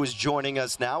 who is joining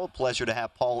us now. A pleasure to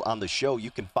have Paul on the show.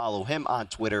 You can follow him on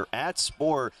Twitter at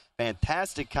Sporer.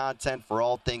 fantastic content for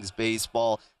all things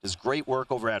baseball. Does great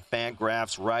work over at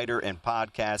Fangraphs, writer and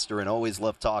podcaster, and always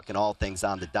love talking all things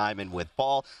on the diamond with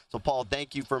Paul. So, Paul,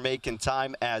 thank you for making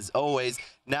time as always.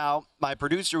 Now, my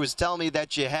producer was telling me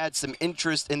that you had some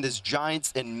interest in this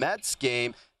Giants and Mets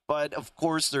game. But, of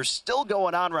course, they're still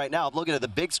going on right now. I'm looking at the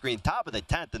big screen, top of the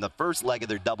 10th in the first leg of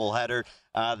their doubleheader.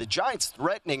 The Giants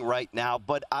threatening right now.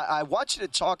 But I want you to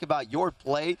talk about your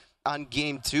play on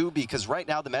Game 2 because right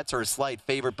now the Mets are a slight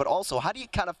favorite. But also, how do you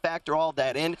kind of factor all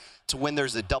that in to when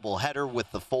there's a doubleheader with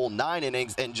the full 9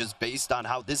 innings and just based on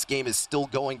how this game is still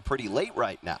going pretty late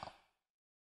right now?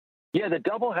 Yeah, the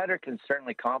doubleheader can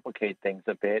certainly complicate things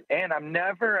a bit. And I'm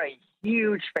never a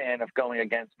huge fan of going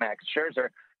against Max Scherzer.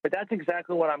 But that's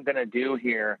exactly what I'm going to do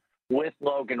here with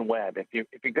Logan Webb. If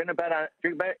you're going to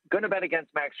bet against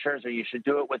Max Scherzer, you should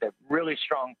do it with a really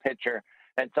strong pitcher,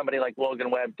 and somebody like Logan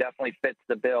Webb definitely fits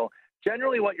the bill.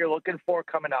 Generally, what you're looking for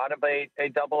coming out of a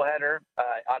doubleheader,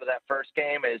 out of that first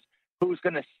game, is who's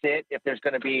going to sit if there's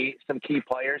going to be some key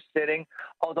players sitting.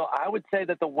 Although I would say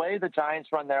that the way the Giants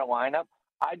run their lineup,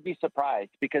 I'd be surprised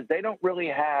because they don't really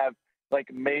have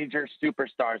like major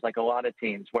superstars like a lot of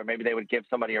teams where maybe they would give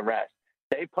somebody a rest.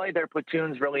 They play their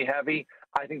platoons really heavy.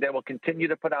 I think they will continue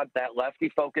to put out that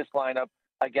lefty-focused lineup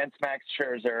against Max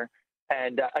Scherzer.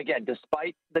 And, again,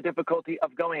 despite the difficulty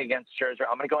of going against Scherzer,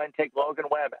 I'm going to go ahead and take Logan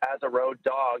Webb as a road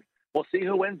dog. We'll see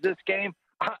who wins this game.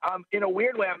 In a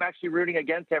weird way, I'm actually rooting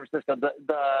against San Francisco.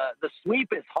 The sweep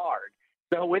is hard.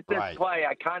 So with this play,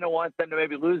 I kind of want them to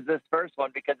maybe lose this first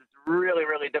one because it's really,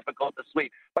 really difficult to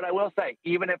sweep. But I will say,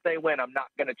 even if they win, I'm not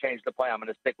going to change the play. I'm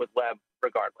going to stick with Webb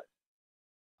regardless.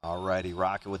 All righty,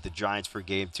 rocking with the Giants for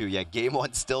Game 2. Yeah, Game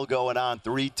 1 still going on.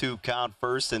 3-2 count,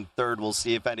 first and third. We'll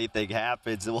see if anything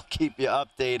happens, and we'll keep you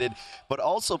updated. But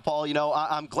also, Paul, you know,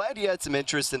 I'm glad you had some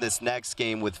interest in this next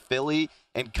game with Philly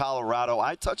and Colorado.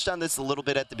 I touched on this a little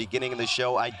bit at the beginning of the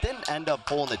show. I didn't end up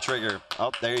pulling the trigger. Oh,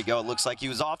 there you go. It looks like he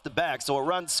was off the back. So a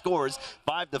run scores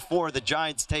 5-4. The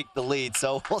Giants take the lead.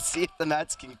 So we'll see if the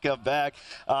Mets can come back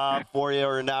for you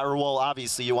or not. Or, well,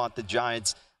 obviously you want the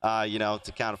Giants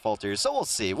to kind of falter here. So we'll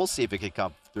see. We'll see if it can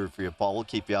come through for you, Paul. We'll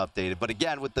keep you updated. But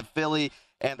again, with the Philly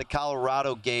and the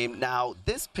Colorado game, now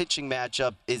this pitching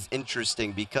matchup is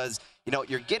interesting because, you know,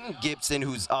 you're getting Gibson,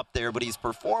 who's up there, but he's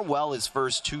performed well his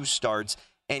first 2 starts.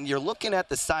 And you're looking at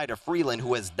the side of Freeland,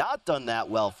 who has not done that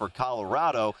well for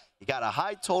Colorado. You got a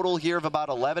high total here of about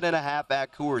 11.5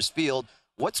 at Coors Field.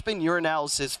 What's been your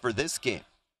analysis for this game?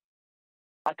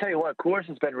 I'll tell you what, Coors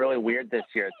has been really weird this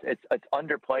year. It's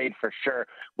underplayed for sure.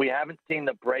 We haven't seen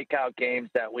the breakout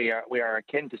games that we are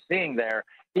akin to seeing there,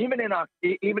 even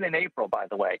in April, by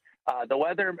the way. The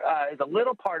weather is a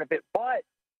little part of it, but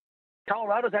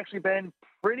Colorado's actually been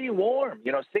pretty warm,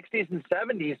 60s and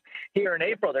 70s here in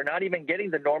April. They're not even getting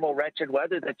the normal wretched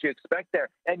weather that you expect there.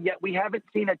 And yet we haven't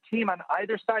seen a team on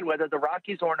either side, whether the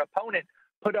Rockies or an opponent,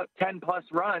 put up 10-plus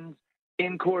runs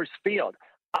in Coors Field.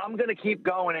 I'm going to keep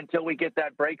going until we get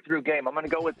that breakthrough game. I'm going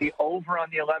to go with the over on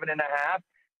the 11.5,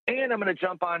 and I'm going to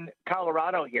jump on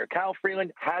Colorado here. Kyle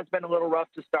Freeland has been a little rough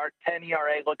to start, 10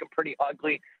 ERA, looking pretty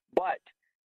ugly, but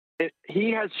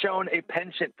he has shown a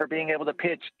penchant for being able to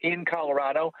pitch in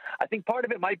Colorado. I think part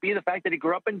of it might be the fact that he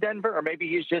grew up in Denver, or maybe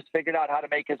he's just figured out how to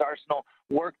make his arsenal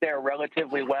work there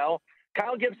relatively well.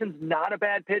 Kyle Gibson's not a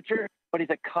bad pitcher, but he's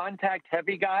a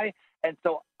contact-heavy guy, and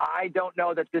so I don't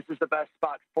know that this is the best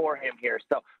spot for him here.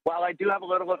 So while I do have a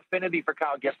little affinity for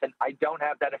Kyle Gibson, I don't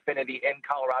have that affinity in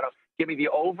Colorado. Give me the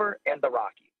over and the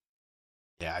Rockies.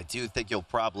 Yeah, I do think you'll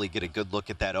probably get a good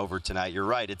look at that over tonight. You're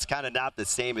right. It's kind of not the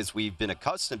same as we've been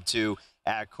accustomed to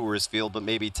at Coors Field, but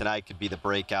maybe tonight could be the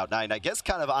breakout night. And I guess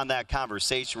kind of on that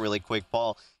conversation really quick,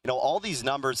 Paul, all these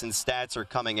numbers and stats are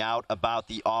coming out about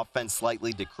the offense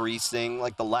slightly decreasing,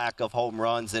 like the lack of home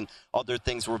runs and other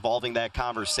things revolving that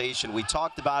conversation. We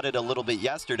talked about it a little bit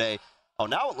yesterday. Oh,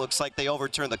 now it looks like they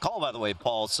overturned the call, by the way,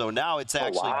 Paul. So now it's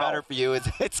actually better for you.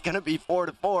 It's going to be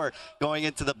 4-4 going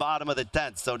into the bottom of the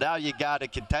 10th. So now you got a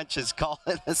contentious call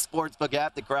in the sportsbook.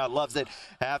 Half the crowd loves it,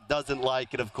 half doesn't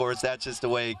like it. Of course, that's just the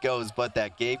way it goes. But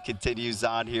that game continues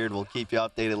on here, and we'll keep you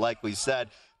updated like we said.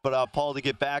 But, Paul, to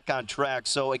get back on track,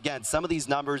 so, again, some of these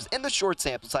numbers in the short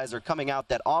sample size are coming out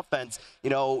that offense,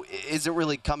 isn't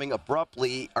really coming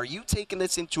abruptly. Are you taking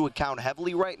this into account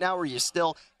heavily right now, or are you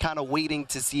still kind of waiting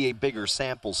to see a bigger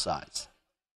sample size?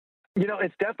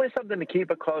 It's definitely something to keep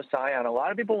a close eye on. A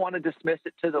lot of people want to dismiss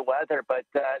it to the weather, but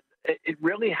it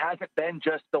really hasn't been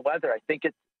just the weather. I think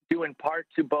it's due in part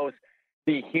to both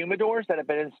the humidors that have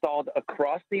been installed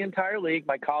across the entire league.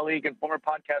 My colleague and former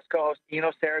podcast co-host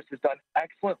Eno Saris has done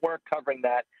excellent work covering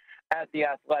that at The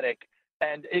Athletic.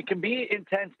 And it can be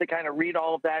intense to kind of read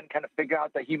all of that and kind of figure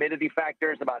out the humidity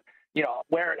factors about,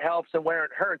 where it helps and where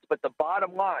it hurts. But the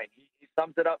bottom line, he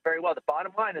sums it up very well. The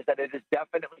bottom line is that it is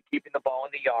definitely keeping the ball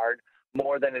in the yard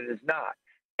more than it is not.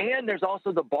 And there's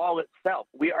also the ball itself.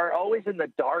 We are always in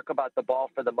the dark about the ball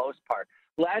for the most part.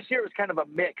 Last year it was kind of a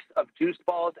mix of juiced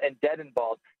balls and deadened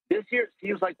balls. This year it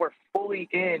seems like we're fully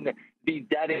in the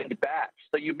deadened batch.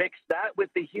 So you mix that with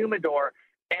the humidor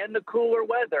and the cooler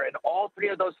weather, and all three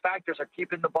of those factors are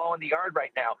keeping the ball in the yard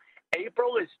right now.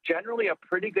 April is generally a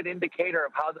pretty good indicator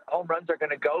of how the home runs are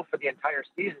going to go for the entire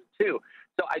season, too.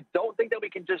 So I don't think that we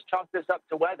can just chalk this up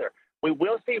to weather. We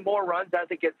will see more runs as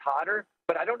it gets hotter,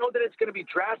 but I don't know that it's going to be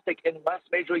drastic unless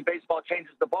Major League Baseball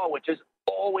changes the ball, which is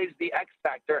always the X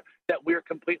factor that we're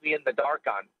completely in the dark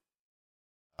on.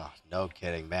 Oh, no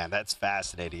kidding, man. That's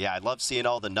fascinating. Yeah, I love seeing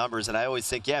all the numbers, and I always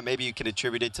think, maybe you can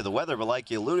attribute it to the weather, but like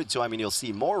you alluded to, I mean, you'll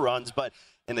see more runs, but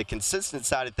in the consistent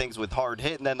side of things with hard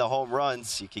hit and then the home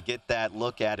runs, you could get that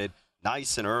look at it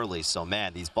nice and early. So,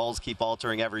 man, these balls keep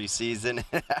altering every season.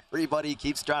 Everybody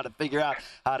keeps trying to figure out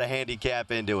how to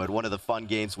handicap into it. One of the fun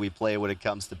games we play when it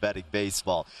comes to betting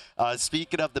baseball.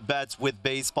 Speaking of the bets with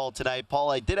baseball tonight,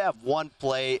 Paul, I did have one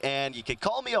play, and you could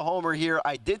call me a homer here.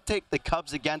 I did take the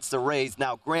Cubs against the Rays.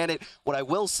 Now, granted, what I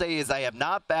will say is I have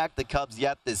not backed the Cubs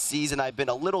yet this season. I've been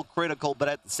a little critical, but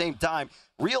at the same time,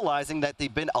 realizing that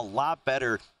they've been a lot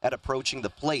better at approaching the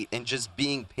plate and just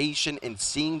being patient and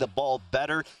seeing the ball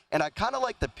better. And I kind of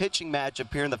like the pitching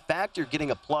matchup here and the fact you're getting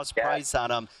a plus price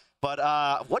on them. But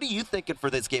what are you thinking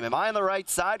for this game? Am I on the right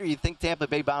side, or you think Tampa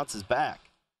Bay bounces back?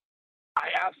 I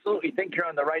absolutely think you're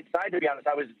on the right side, to be honest.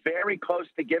 I was very close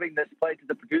to giving this play to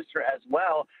the producer as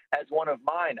well as one of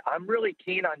mine. I'm really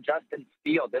keen on Justin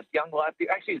Steele, this young lefty.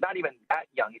 Actually, he's not even that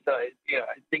young. He's, I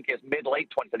think he's mid-late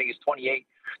 20s. I think he's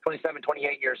 27,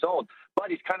 28 years old. But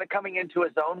he's kind of coming into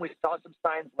his own. We saw some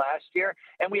signs last year,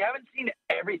 and we haven't seen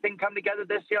everything come together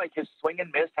this year. Like his swing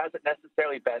and miss hasn't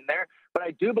necessarily been there. But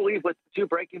I do believe with two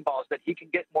breaking balls that he can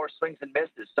get more swings and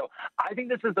misses. So I think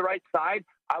this is the right side.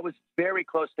 I was very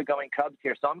close to going Cubs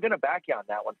here, so I'm going to back you on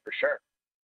that one for sure.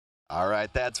 All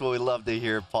right, that's what we love to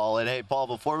hear, Paul. And, hey, Paul,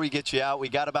 before we get you out, we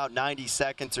got about 90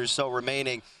 seconds or so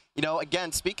remaining.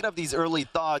 Again, speaking of these early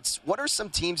thoughts, what are some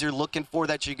teams you're looking for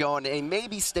that you're going, hey,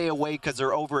 maybe stay away because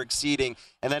they're over-exceeding,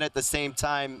 and then at the same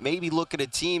time, maybe look at a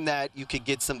team that you could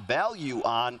get some value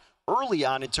on early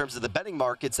on in terms of the betting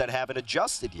markets that haven't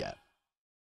adjusted yet?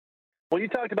 Well, you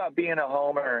talked about being a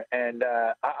homer, and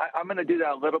I'm going to do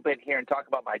that a little bit here and talk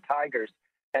about my Tigers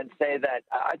and say that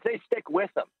I'd say stick with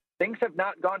them. Things have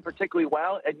not gone particularly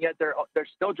well, and yet they're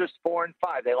still just 4-5.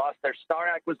 They lost their star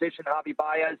acquisition, Javi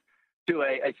Baez, to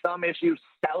a thumb issue,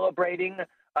 celebrating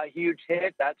a huge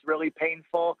hit. That's really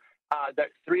painful.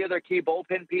 Three of their key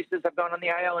bullpen pieces have gone on the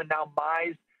IL, and now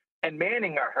Mize and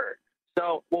Manning are hurt.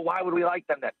 So, why would we like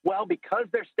them then? Well, because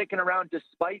they're sticking around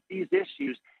despite these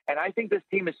issues, and I think this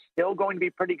team is still going to be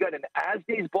pretty good. And as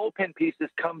these bullpen pieces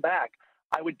come back,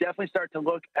 I would definitely start to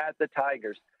look at the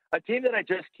Tigers, a team that I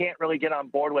just can't really get on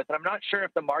board with. And I'm not sure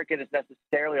if the market is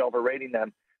necessarily overrating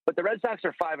them, but the Red Sox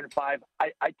are 5-5.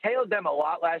 I tailored them a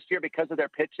lot last year because of their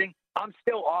pitching. I'm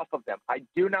still off of them. I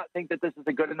do not think that this is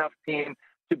a good enough team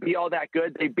to be all that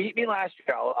good. They beat me last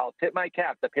year. I'll tip my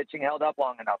cap. The pitching held up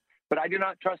long enough. But I do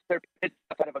not trust their pitch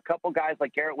outside of a couple guys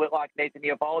like Garrett Whitlock, Nathan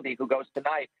Eovaldi, who goes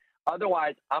tonight.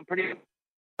 Otherwise, I'm pretty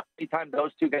anytime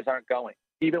those two guys aren't going,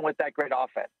 even with that great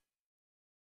offense.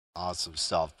 Awesome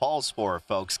stuff. Paul Sporer,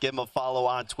 folks. Give him a follow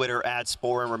on Twitter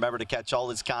 @Sporer. And remember to catch all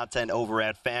his content over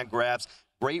at Fangraphs.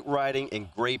 Great writing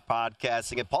and great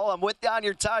podcasting. And, Paul, I'm with you on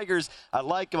your Tigers. I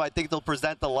like them. I think they'll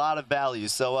present a lot of value.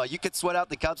 So you can sweat out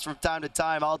the Cubs from time to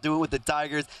time. I'll do it with the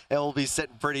Tigers, and we'll be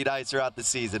sitting pretty nice throughout the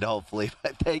season, hopefully.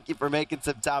 But thank you for making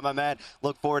some time, my man.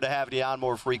 Look forward to having you on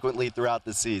more frequently throughout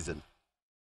the season.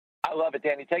 I love it,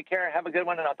 Danny. Take care. Have a good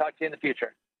one, and I'll talk to you in the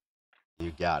future.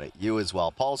 You got it. You as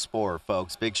well. Paul Sporer,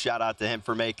 folks. Big shout out to him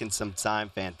for making some time.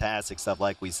 Fantastic stuff,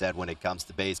 like we said, when it comes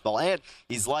to baseball. And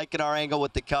he's liking our angle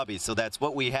with the Cubbies. So that's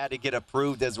what we had to get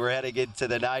approved as we're heading into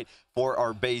the night for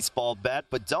our baseball bet.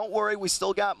 But don't worry, we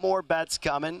still got more bets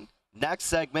coming. Next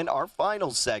segment, our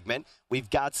final segment, we've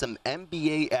got some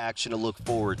NBA action to look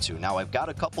forward to. Now, I've got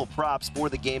a couple props for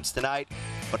the games tonight.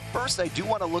 But first, I do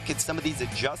want to look at some of these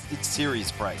adjusted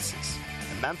series prices.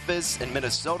 Memphis and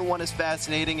Minnesota one is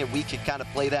fascinating, and we could kind of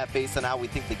play that based on how we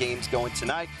think the game's going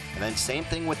tonight. And then same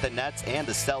thing with the Nets and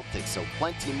the Celtics. So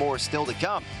plenty more still to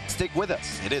come. Stick with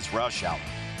us. It is Rush Hour.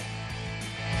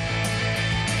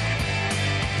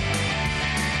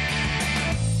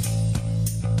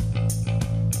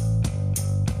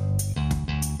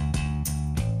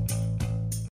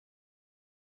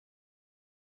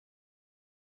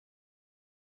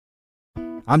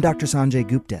 I'm Dr. Sanjay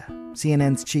Gupta,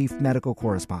 CNN's chief medical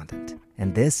correspondent,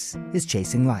 and this is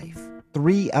Chasing Life.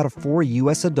 3 out of 4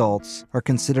 U.S. adults are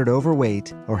considered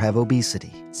overweight or have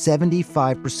obesity.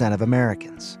 75% of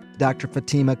Americans. Dr.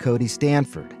 Fatima Cody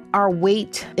Stanford. Our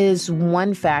weight is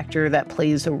one factor that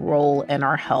plays a role in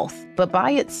our health, but by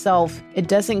itself, it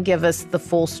doesn't give us the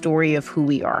full story of who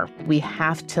we are. We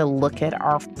have to look at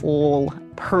our full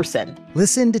person.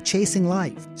 Listen to Chasing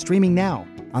Life, streaming now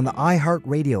on the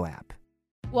iHeartRadio app.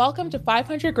 Welcome to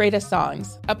 500 Greatest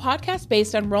Songs, a podcast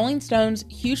based on Rolling Stone's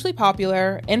hugely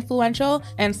popular, influential,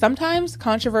 and sometimes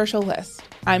controversial list.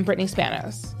 I'm Brittany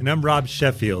Spanos. And I'm Rob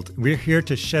Sheffield. We're here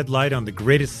to shed light on the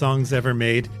greatest songs ever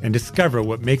made and discover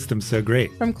what makes them so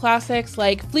great. From classics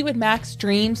like Fleetwood Mac's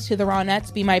Dreams to the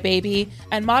Ronettes' Be My Baby,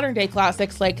 and modern-day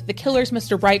classics like The Killer's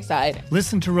Mr. Brightside.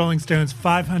 Listen to Rolling Stone's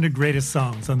 500 Greatest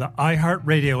Songs on the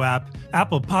iHeartRadio app,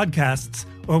 Apple Podcasts,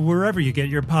 or wherever you get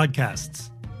your podcasts.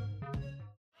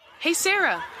 Hey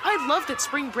Sarah, I love that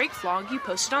spring break vlog you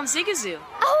posted on Zigazoo.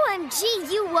 OMG,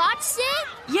 you watched it?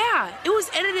 Yeah, it was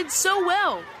edited so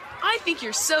well. I think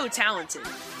you're so talented.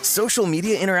 Social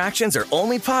media interactions are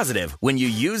only positive when you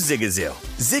use Zigazoo.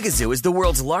 Zigazoo is the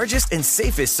world's largest and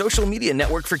safest social media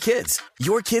network for kids.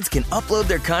 Your kids can upload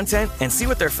their content and see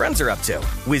what their friends are up to.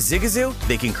 With Zigazoo,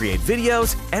 they can create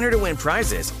videos, enter to win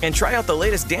prizes, and try out the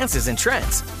latest dances and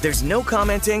trends. There's no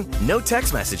commenting, no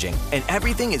text messaging, and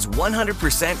everything is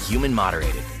 100% human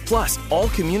moderated. Plus, all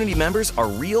community members are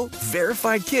real,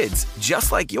 verified kids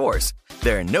just like yours.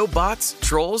 There are no bots,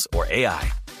 trolls, or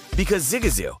AI. Because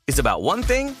Zigazoo is about one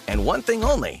thing and one thing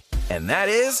only, and that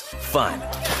is fun.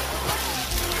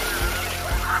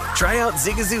 Try out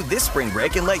Zigazoo this spring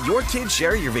break and let your kids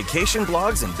share your vacation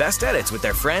blogs and best edits with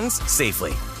their friends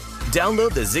safely.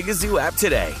 Download the Zigazoo app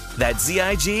today. That's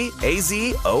Zigazoo.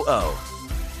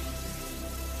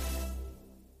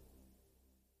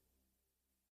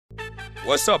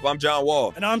 What's up? I'm John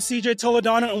Wall. And I'm CJ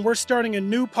Toledano, and we're starting a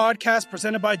new podcast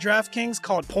presented by DraftKings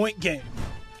called Point Game.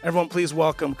 Everyone, please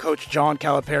welcome Coach John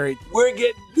Calipari. We're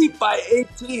getting beat by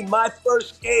 18. My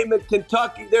first game in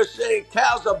Kentucky. They're saying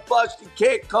Cal's a bust. He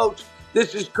can't coach.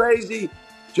 This is crazy.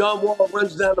 John Wall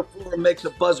runs down the floor and makes a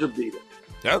buzzer beater.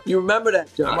 Yep. You remember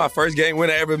that, John? That's my first game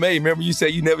winner I ever made. Remember you said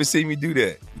you never see me do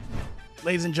that.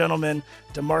 Ladies and gentlemen,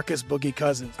 DeMarcus Boogie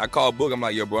Cousins. I called Boog. I'm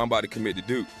like, yo, bro, I'm about to commit to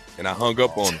Duke. And I hung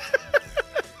up on him.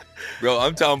 Bro,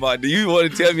 I'm talking about, do you want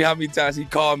to tell me how many times he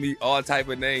called me all type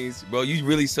of names? Bro, you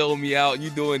really sold me out. You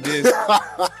doing this.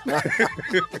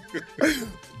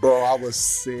 Bro, I was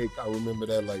sick. I remember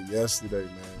that like yesterday,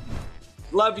 man.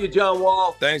 Love you, John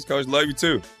Wall. Thanks, Coach. Love you,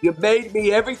 too. You made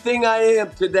me everything I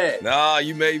am today. Nah,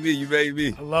 you made me. You made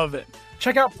me. I love it.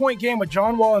 Check out Point Game with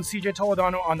John Wall and CJ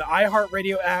Toledano on the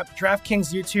iHeartRadio app,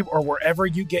 DraftKings YouTube, or wherever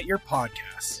you get your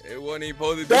podcasts. It wasn't even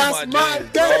supposed to be That's my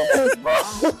dance, bro.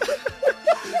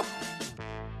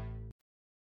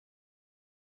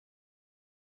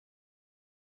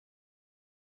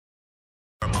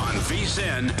 On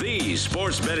VSiN, the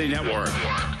Sports Betting Network.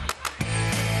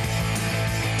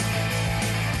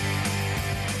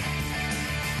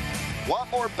 Want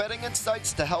more betting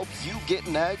insights to help you get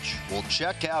an edge? Well,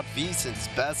 check out VSiN's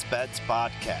Best Bets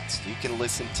podcast. You can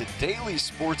listen to daily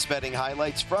sports betting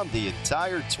highlights from the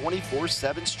entire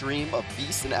 24/7 stream of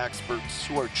VSiN experts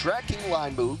who are tracking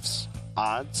line moves,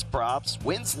 odds, props,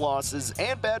 wins, losses,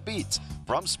 and bad beats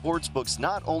from sportsbooks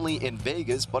not only in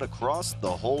Vegas but across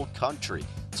the whole country.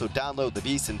 So download the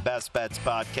VSiN Best Bets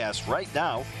podcast right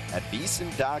now at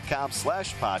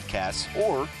VSiN.com/podcasts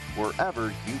or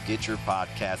wherever you get your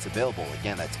podcasts available.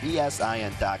 Again, that's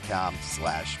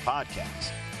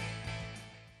VSIN.com/podcasts.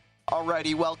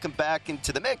 Alrighty, welcome back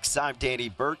into the mix. I'm Danny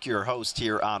Burke, your host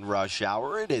here on Rush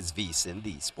Hour. It is VSiN,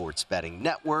 the Sports Betting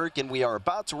Network, and we are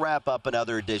about to wrap up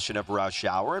another edition of Rush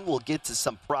Hour, and we'll get to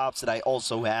some props that I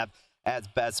also have as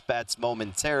best bets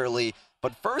momentarily.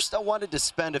 But first, I wanted to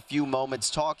spend a few moments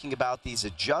talking about these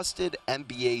adjusted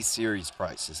NBA series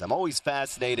prices. I'm always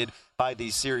fascinated by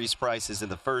these series prices in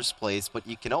the first place, but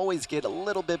you can always get a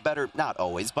little bit better, not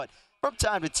always, but from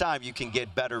time to time, you can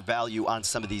get better value on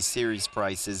some of these series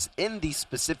prices in these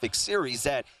specific series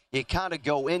that you kind of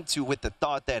go into with the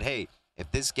thought that, hey, if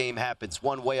this game happens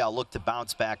one way, I'll look to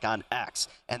bounce back on X.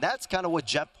 And that's kind of what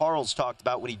Jeff Parles talked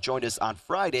about when he joined us on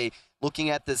Friday,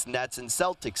 looking at this Nets and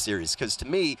Celtics series. Because to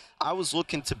me, I was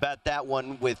looking to bet that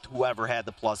one with whoever had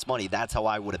the plus money. That's how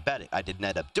I would have bet it. I didn't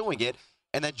end up doing it.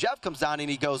 And then Jeff comes on and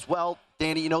he goes, well,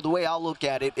 Danny, you know, the way I'll look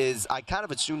at it is I kind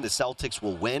of assume the Celtics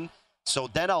will win. So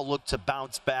then I'll look to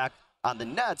bounce back on the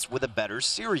Nets with a better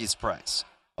series price.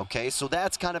 Okay, so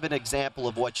that's kind of an example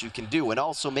of what you can do. And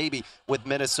also maybe with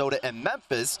Minnesota and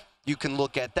Memphis, you can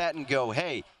look at that and go,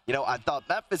 hey, I thought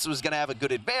Memphis was going to have a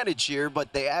good advantage here,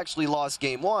 but they actually lost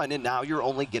game one, and now you're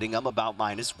only getting them about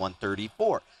minus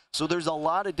 134. So there's a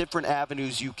lot of different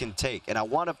avenues you can take, and I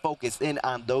want to focus in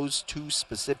on those two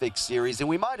specific series, and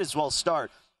we might as well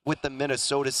start with the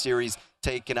Minnesota series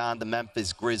taking on the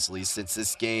Memphis Grizzlies, since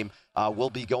this game will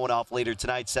be going off later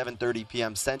tonight, 7:30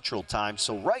 p.m. Central Time.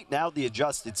 So right now, the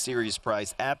adjusted series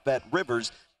price at Bet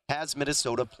Rivers has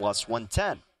Minnesota plus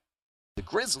 110. The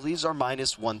Grizzlies are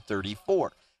minus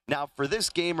 134. Now, for this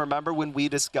game, remember when we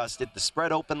discussed it, the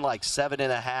spread opened like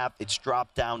 7.5. It's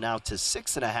dropped down now to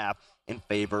 6.5 in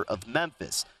favor of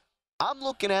Memphis. I'm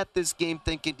looking at this game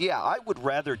thinking, I would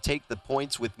rather take the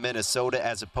points with Minnesota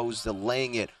as opposed to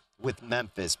laying it with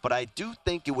Memphis. But I do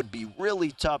think it would be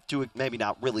really tough to, maybe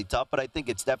not really tough, but I think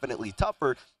it's definitely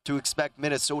tougher to expect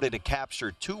Minnesota to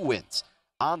capture 2 wins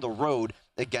on the road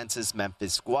against this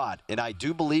Memphis squad. And I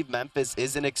do believe Memphis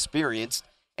is inexperienced,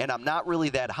 and I'm not really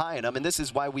that high on them. And this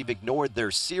is why we've ignored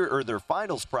their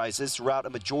finals prizes throughout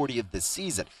a majority of this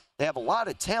season. They have a lot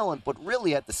of talent, but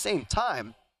really at the same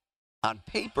time, on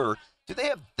paper, do they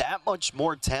have that much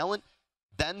more talent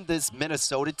than this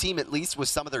Minnesota team, at least with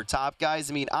some of their top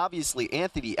guys? I mean, obviously,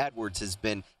 Anthony Edwards has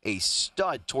been a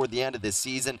stud toward the end of this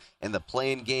season in the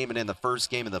play-in game and in the first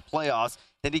game of the playoffs.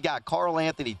 Then you got Karl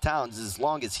Anthony Towns. As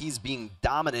long as he's being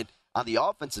dominant on the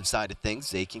offensive side of things,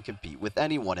 they can compete with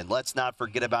anyone. And let's not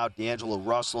forget about D'Angelo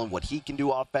Russell and what he can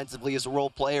do offensively as a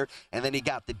role player. And then you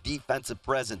got the defensive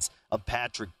presence of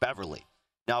Patrick Beverley.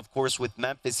 Now, of course, with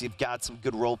Memphis, you've got some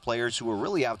good role players who were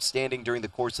really outstanding during the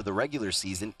course of the regular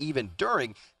season, even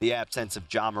during the absence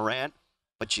of Ja Morant.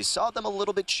 But you saw them a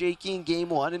little bit shaky in game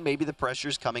one, and maybe the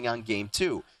pressure's coming on game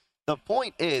two. The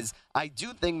point is, I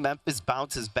do think Memphis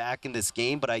bounces back in this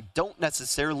game, but I don't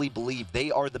necessarily believe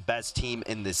they are the best team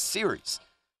in this series.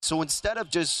 So instead of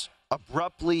just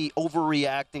abruptly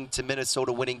overreacting to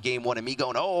Minnesota winning game one and me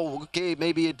going, oh, okay,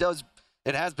 maybe it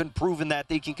has been proven that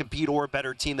they can compete or a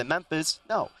better team than Memphis.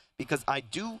 No, because I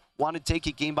do want to take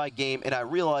it game by game, and I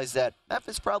realize that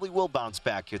Memphis probably will bounce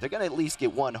back here. They're going to at least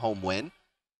get one home win.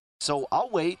 So I'll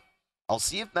wait. I'll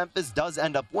see if Memphis does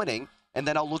end up winning, and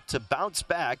then I'll look to bounce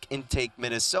back and take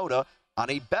Minnesota on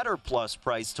a better plus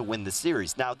price to win the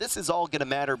series. Now, this is all going to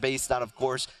matter based on, of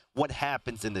course, what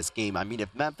happens in this game. I mean,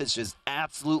 if Memphis just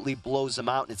absolutely blows them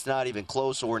out and it's not even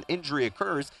close, or an injury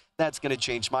occurs, that's going to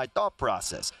change my thought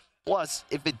process. Plus,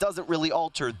 if it doesn't really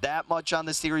alter that much on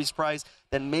the series price,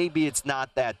 then maybe it's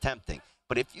not that tempting.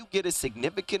 But if you get a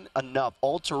significant enough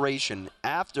alteration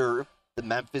after the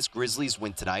Memphis Grizzlies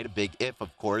win tonight, a big if,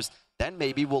 of course, then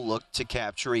maybe we'll look to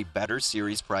capture a better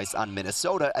series price on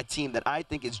Minnesota, a team that I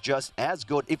think is just as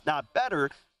good, if not better,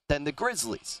 than the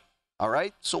Grizzlies. All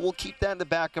right? So we'll keep that in the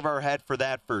back of our head for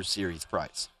that first series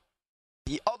price.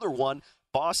 The other one,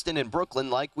 Boston and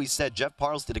Brooklyn, like we said, Jeff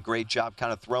Parles did a great job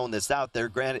kind of throwing this out there.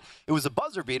 Granted, it was a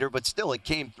buzzer beater, but still it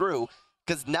came through,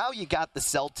 because now you got the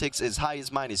Celtics as high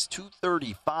as minus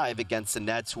 235 against the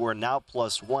Nets, who are now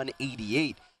plus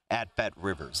 188 at Bet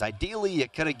Rivers. Ideally, you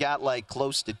could have got like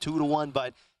close to 2-1,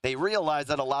 but they realize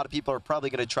that a lot of people are probably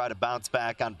going to try to bounce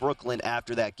back on Brooklyn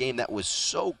after that game that was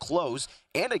so close,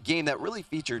 and a game that really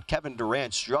featured Kevin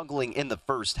Durant struggling in the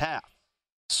first half.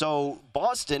 So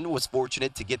Boston was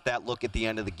fortunate to get that look at the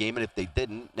end of the game, and if they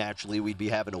didn't, naturally we'd be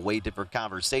having a way different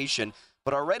conversation.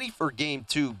 But already for game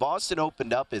two, Boston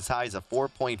opened up as high as a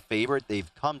 4-point favorite.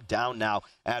 They've come down now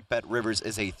at Bet Rivers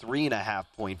as a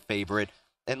 3.5-point favorite.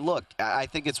 And look, I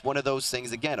think it's one of those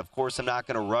things, again, of course I'm not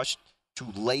going to rush to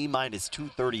lay minus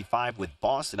 235 with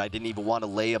Boston. I didn't even want to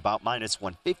lay about minus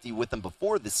 150 with them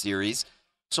before the series.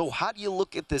 So how do you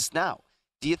look at this now?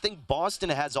 Do you think Boston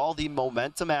has all the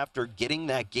momentum after getting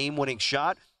that game-winning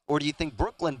shot? Or do you think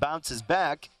Brooklyn bounces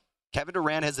back? Kevin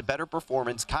Durant has a better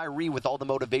performance. Kyrie, with all the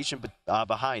motivation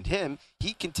behind him,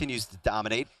 he continues to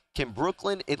dominate. Can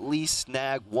Brooklyn at least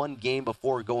snag one game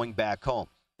before going back home?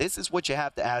 This is what you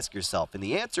have to ask yourself. And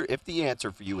the answer, if the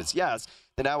answer for you is yes,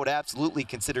 then I would absolutely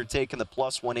consider taking the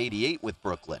plus 188 with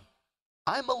Brooklyn.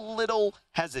 I'm a little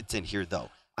hesitant here, though.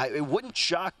 It wouldn't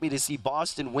shock me to see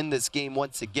Boston win this game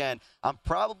once again. I'm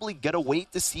probably going to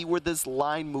wait to see where this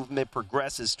line movement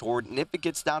progresses toward. And if it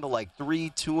gets down to like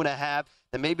 3, 2.5,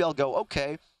 then maybe I'll go,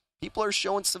 okay, people are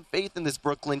showing some faith in this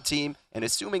Brooklyn team. And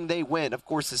assuming they win, of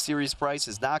course, the series price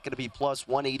is not going to be plus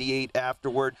 188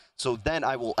 afterward. So then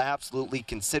I will absolutely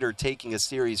consider taking a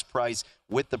series price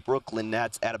with the Brooklyn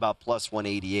Nets at about plus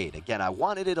 188. Again, I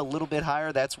wanted it a little bit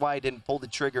higher. That's why I didn't pull the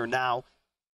trigger now.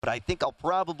 But I think I'll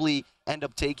probably end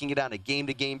up taking it on a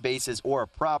game-to-game basis or a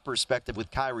prop perspective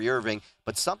with Kyrie Irving.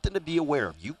 But something to be aware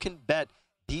of. You can bet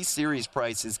these series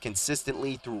prices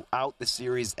consistently throughout the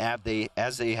series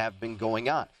as they have been going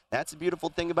on. That's the beautiful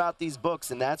thing about these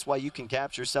books, and that's why you can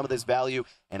capture some of this value,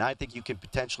 and I think you can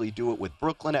potentially do it with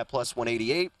Brooklyn at plus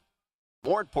 188.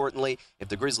 More importantly, if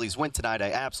the Grizzlies win tonight,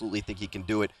 I absolutely think you can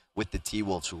do it with the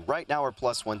T-Wolves, who right now are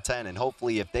plus 110, and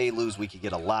hopefully if they lose, we could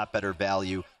get a lot better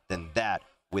value than that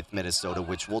with Minnesota,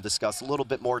 which we'll discuss a little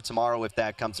bit more tomorrow if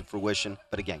that comes to fruition.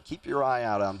 But again, keep your eye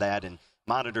out on that and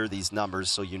monitor these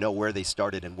numbers so you know where they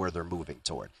started and where they're moving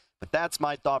toward. But that's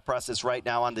my thought process right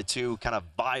now on the two kind of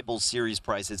viable series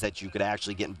prices that you could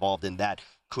actually get involved in that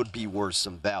could be worth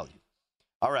some value.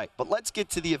 All right, but let's get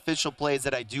to the official plays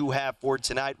that I do have for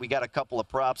tonight. We got a couple of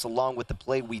props along with the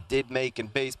play we did make in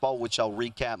baseball, which I'll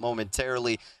recap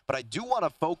momentarily. But I do want to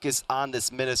focus on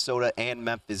this Minnesota and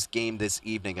Memphis game this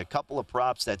evening. A couple of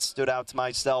props that stood out to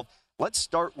myself. Let's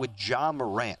start with Ja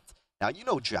Morant. Now, you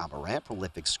know Ja Morant,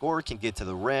 prolific scorer, can get to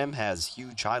the rim, has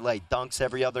huge highlight dunks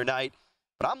every other night.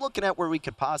 But I'm looking at where we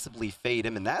could possibly fade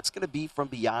him, and that's going to be from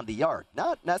beyond the arc.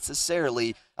 Not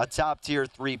necessarily a top-tier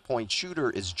three-point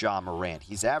shooter is Ja Morant.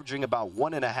 He's averaging about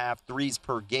 1.5 threes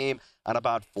per game on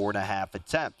about 4.5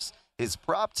 attempts. His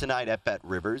prop tonight at Bet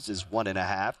Rivers is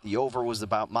 1.5. The over was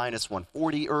about minus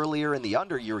 140 earlier, and the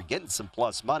under, you're getting some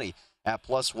plus money at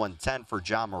plus 110 for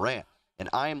Ja Morant. And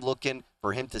I am looking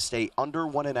for him to stay under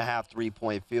 1.5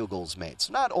 three-point field goals made.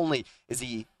 So not only is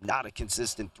he not a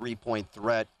consistent three-point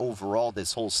threat overall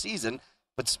this whole season,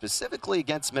 but specifically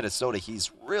against Minnesota,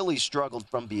 he's really struggled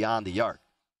from beyond the arc.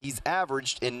 He's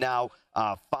averaged in now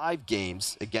 5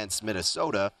 games against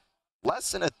Minnesota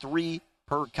less than a 3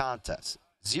 per contest,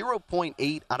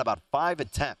 0.8 on about 5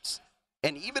 attempts.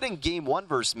 And even in Game 1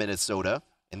 versus Minnesota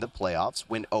in the playoffs,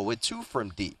 went 0-2 from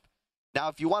deep. Now,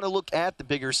 if you want to look at the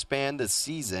bigger span this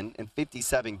season, in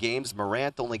 57 games,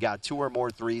 Morant only got 2 or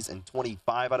more threes in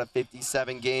 25 out of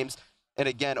 57 games. And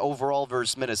again, overall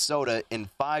versus Minnesota, in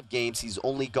 5 games, he's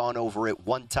only gone over it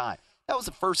 1 time. That was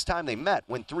the first time they met,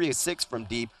 went 3-6 from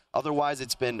deep. Otherwise,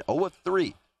 it's been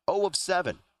 0-3,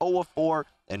 0-7, 0-4,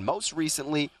 and most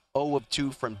recently,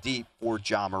 0-2 from deep for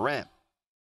Ja Morant.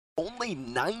 Only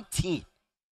 19%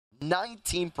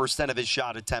 of his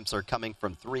shot attempts are coming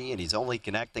from 3, and he's only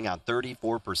connecting on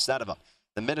 34% of them.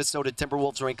 The Minnesota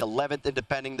Timberwolves rank 11th in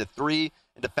defending the three.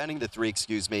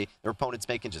 Their opponent's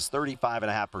making just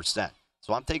 35.5%.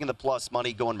 So I'm taking the plus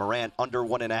money, going Morant under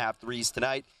 1.5 threes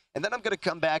tonight. And then I'm going to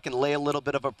come back and lay a little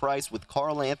bit of a price with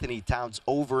Karl Anthony Towns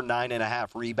over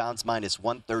 9.5 rebounds, minus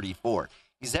 134.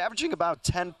 He's averaging about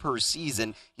 10 per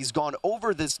season. He's gone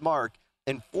over this mark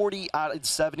in 40 out of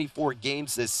 74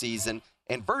 games this season.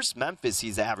 And versus Memphis,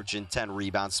 he's averaging 10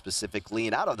 rebounds specifically.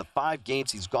 And out of the 5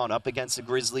 games he's gone up against the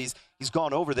Grizzlies, he's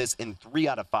gone over this in 3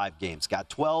 out of 5 games. Got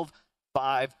 12,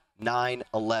 5, 9,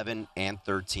 11, and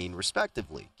 13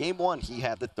 respectively. Game 1, he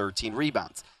had the 13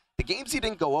 rebounds. The games he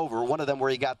didn't go over, one of them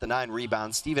where he got the 9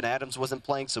 rebounds, Steven Adams wasn't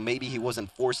playing, so maybe he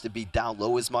wasn't forced to be down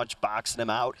low as much, boxing him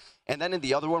out. And then in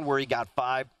the other one where he got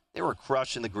 5, they were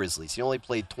crushing the Grizzlies. He only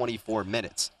played 24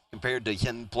 minutes. Compared to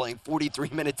him playing 43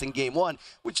 minutes in Game 1,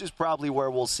 which is probably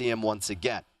where we'll see him once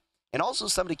again. And also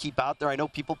something to keep out there, I know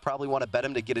people probably want to bet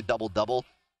him to get a double-double.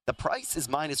 The price is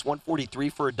minus 143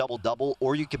 for a double-double,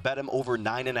 or you could bet him over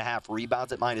 9.5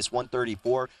 rebounds at minus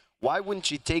 134. Why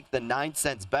wouldn't you take the 9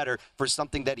 cents better for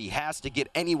something that he has to get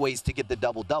anyways to get the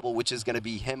double-double, which is going to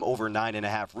be him over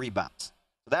 9.5 rebounds?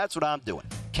 So that's what I'm doing.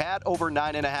 Cat over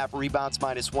 9.5 rebounds,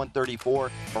 minus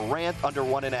 134. Morant under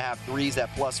 1.5 threes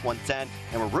at plus 110.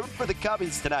 And we're rooting for the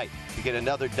Cubbies tonight to get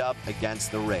another dub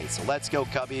against the Rays. So let's go,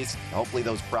 Cubbies. Hopefully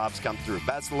those props come through.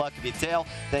 Best of luck if you tail.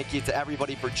 Thank you to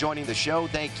everybody for joining the show.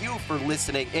 Thank you for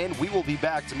listening in. We will be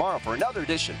back tomorrow for another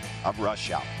edition of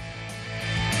Rush Hour.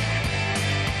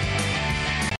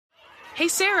 Hey,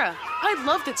 Sarah, I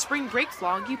love that spring break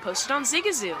vlog you posted on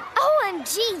Zigazoo.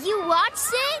 OMG, you watched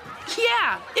it?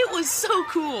 Yeah, it was so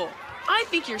cool. I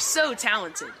think you're so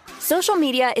talented. Social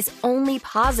media is only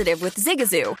positive with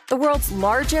Zigazoo, the world's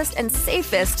largest and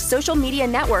safest social media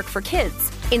network for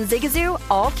kids. In Zigazoo,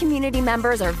 all community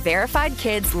members are verified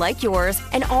kids like yours,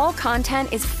 and all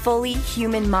content is fully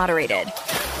human moderated.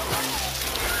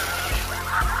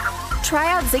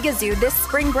 Try out Zigazoo this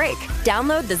spring break.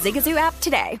 Download the Zigazoo app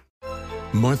today.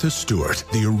 Martha Stewart,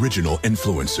 the original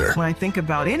influencer. When I think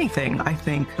about anything, I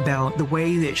think about the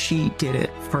way that she did it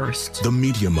first. The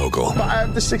media mogul.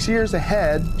 5 to 6 years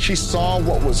ahead, she saw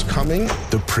what was coming.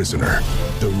 The prisoner.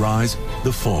 The rise,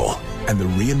 the fall, and the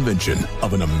reinvention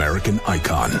of an American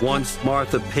icon. Once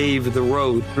Martha paved the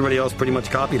road, everybody else pretty much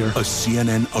copied her. A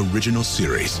CNN original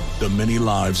series, The Many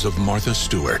Lives of Martha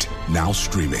Stewart, now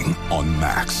streaming on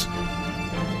Max.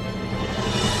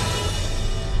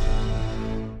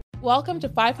 Welcome to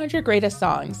 500 Greatest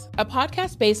Songs, a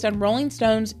podcast based on Rolling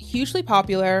Stone's hugely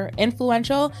popular,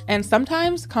 influential, and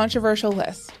sometimes controversial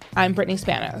list. I'm Brittany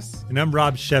Spanos. And I'm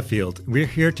Rob Sheffield. We're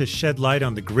here to shed light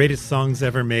on the greatest songs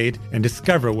ever made and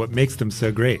discover what makes them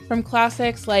so great. From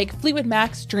classics like Fleetwood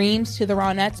Mac's Dreams to the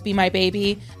Ronettes' Be My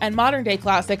Baby, and modern-day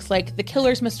classics like The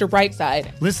Killer's Mr.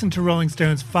 Brightside. Listen to Rolling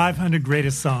Stone's 500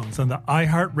 Greatest Songs on the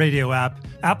iHeartRadio app,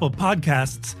 Apple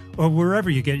Podcasts, or wherever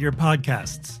you get your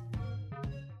podcasts.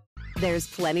 There's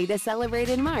plenty to celebrate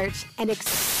in March and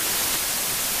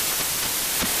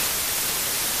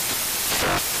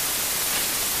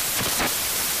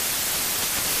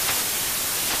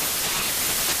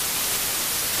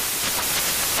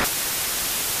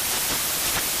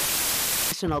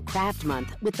National Craft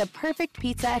Month with the perfect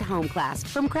pizza at home class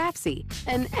from Craftsy.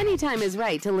 And anytime is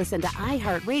right to listen to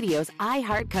iHeartRadio's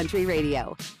iHeart Country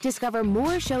Radio. Discover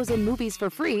more shows and movies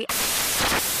for free